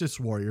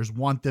justice warriors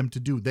want them to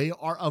do. They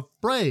are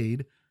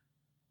afraid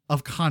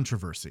of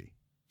controversy.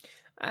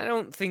 I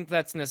don't think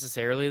that's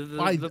necessarily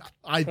the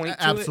point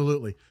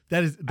absolutely.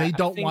 That is, they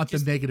don't want the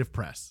negative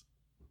press.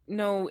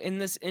 No, in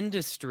this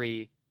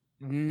industry,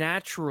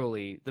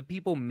 naturally, the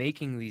people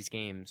making these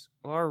games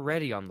are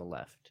already on the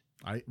left.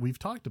 We've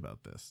talked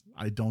about this.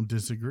 I don't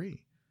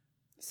disagree.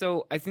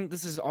 So I think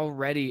this is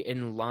already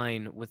in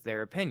line with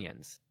their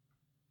opinions.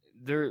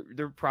 They're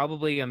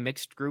probably a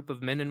mixed group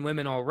of men and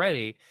women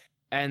already,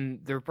 and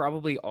they're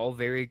probably all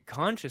very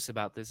conscious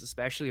about this,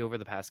 especially over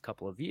the past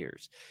couple of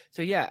years.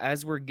 So yeah,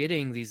 as we're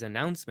getting these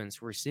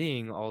announcements, we're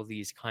seeing all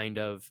these kind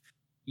of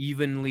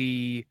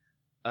evenly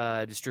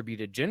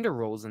distributed gender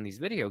roles in these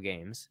video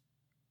games.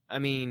 I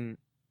mean,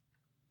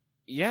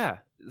 yeah,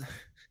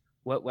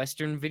 what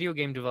Western video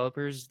game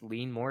developers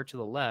lean more to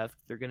the left,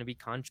 they're going to be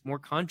more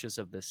conscious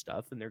of this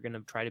stuff, and they're going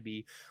to try to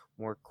be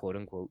more quote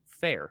unquote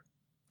fair.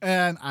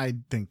 And I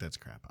think that's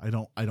crap. I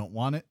don't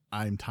want it.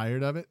 I'm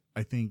tired of it.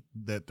 I think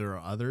that there are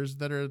others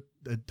that are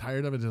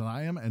tired of it than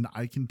I am, and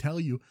I can tell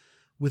you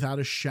without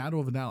a shadow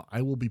of a doubt,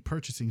 I will be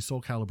purchasing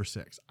Soul Calibur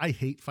 6. I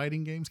hate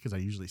fighting games because I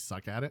usually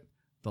suck at it.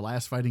 The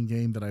last fighting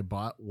game that I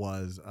bought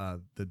was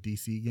the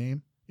DC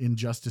game,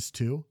 Injustice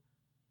 2.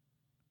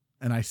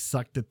 And I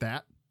sucked at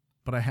that,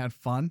 but I had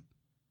fun.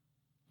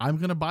 I'm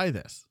going to buy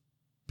this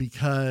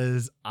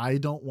because I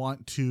don't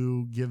want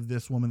to give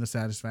this woman the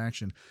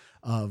satisfaction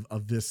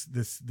of this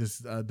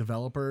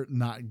developer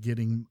not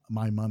getting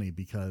my money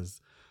because,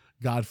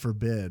 God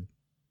forbid,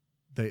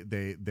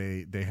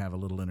 they have a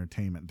little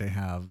entertainment. They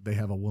have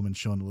a woman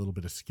showing a little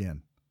bit of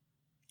skin.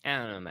 I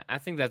don't know, man. I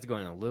think that's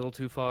going a little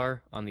too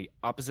far on the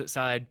opposite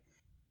side.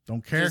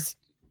 Don't care.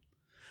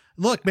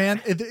 Look,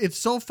 man, it's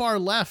so far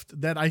left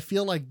that I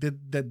feel like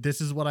that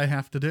this is what I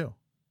have to do.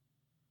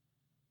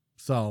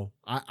 So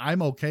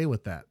I'm okay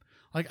with that.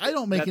 Like, I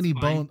don't make any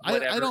bones.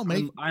 I don't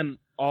make. I'm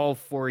all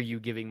for you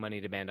giving money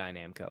to Bandai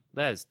Namco.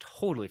 That is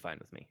totally fine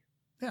with me.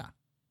 Yeah.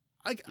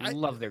 I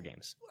love their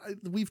games.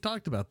 We've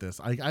talked about this.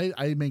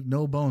 I make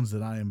no bones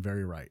that I am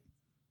very right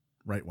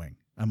wing.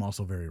 I'm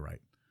also very right.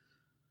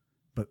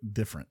 But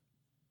different.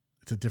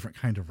 It's a different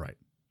kind of right.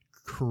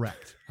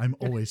 Correct. I'm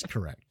always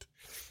correct.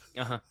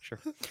 Sure.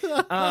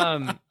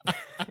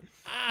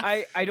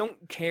 I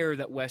don't care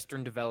that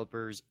Western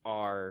developers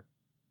are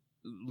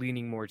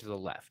leaning more to the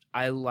left.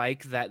 I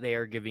like that they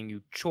are giving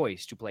you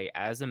choice to play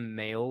as a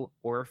male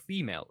or a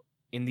female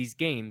in these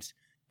games,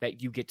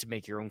 that you get to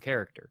make your own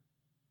character.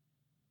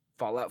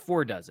 Fallout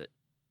 4 does it.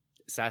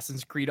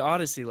 Assassin's Creed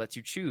Odyssey lets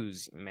you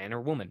choose man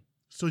or woman.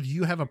 So do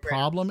you have a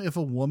problem if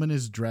a woman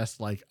is dressed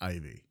like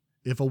Ivy?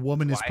 If a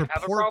woman Do is I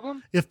have a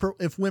problem? if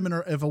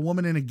a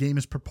woman in a game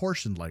is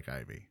proportioned like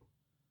Ivy?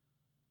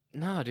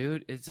 No,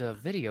 dude, it's a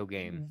video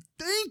game.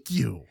 Thank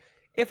you.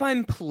 If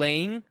I'm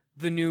playing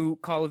the new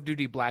Call of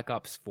Duty Black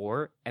Ops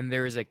 4 and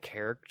there is a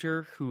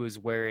character who is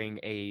wearing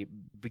a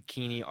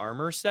bikini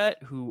armor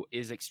set who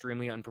is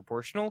extremely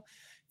unproportional,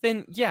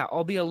 then yeah,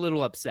 I'll be a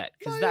little upset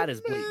because that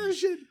is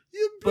blatant.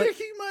 You're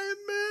breaking my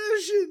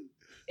immersion.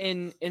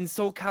 In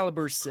Soul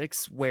Calibur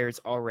 6, where it's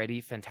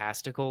already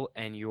fantastical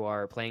and you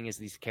are playing as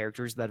these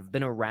characters that have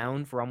been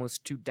around for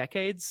almost 2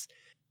 decades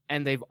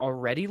and they've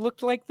already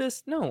looked like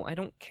this, no, I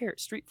don't care.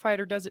 Street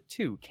Fighter does it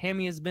too.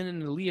 Cammy has been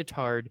in a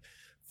leotard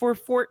for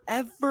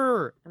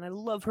forever, and I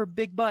love her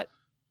big butt.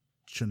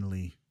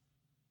 Chun-Li.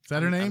 Is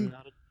that her name?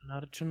 I'm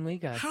not a Chun-Li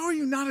guy. How are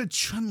you not a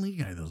Chun-Li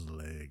guy? Those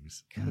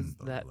legs. Because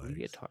Those that legs.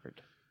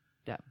 leotard.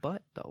 That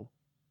butt, though.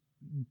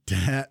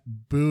 That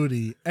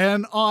booty.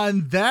 And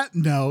on that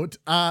note,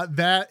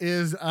 that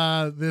is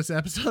this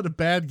episode of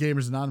Bad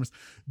Gamers Anonymous.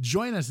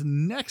 Join us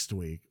next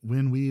week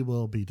when we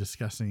will be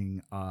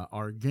discussing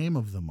our game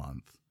of the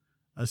month,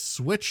 a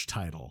Switch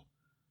title,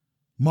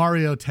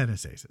 Mario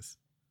Tennis Aces.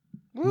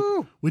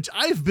 Woo! Which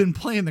I've been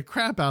playing the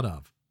crap out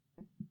of.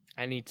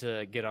 I need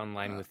to get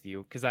online with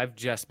you because I've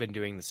just been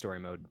doing the story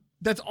mode.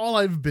 That's all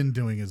I've been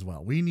doing as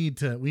well. We need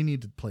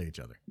to play each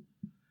other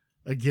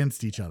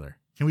against each other.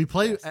 Can we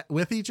play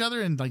with each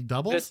other in like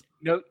doubles?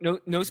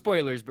 No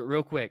spoilers, but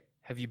real quick,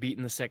 have you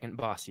beaten the second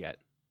boss yet?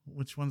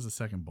 Which one's the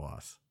second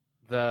boss?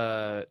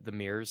 The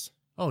mirrors.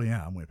 Oh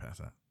yeah, I'm way past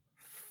that.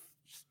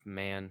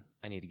 Man,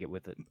 I need to get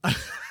with it.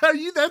 Are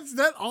you? That's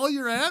that all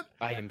you're at?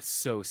 I am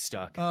so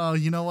stuck. Oh,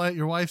 you know what?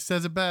 Your wife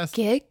says it best.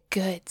 Get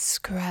good,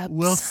 scrubs.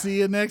 We'll see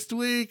you next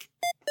week.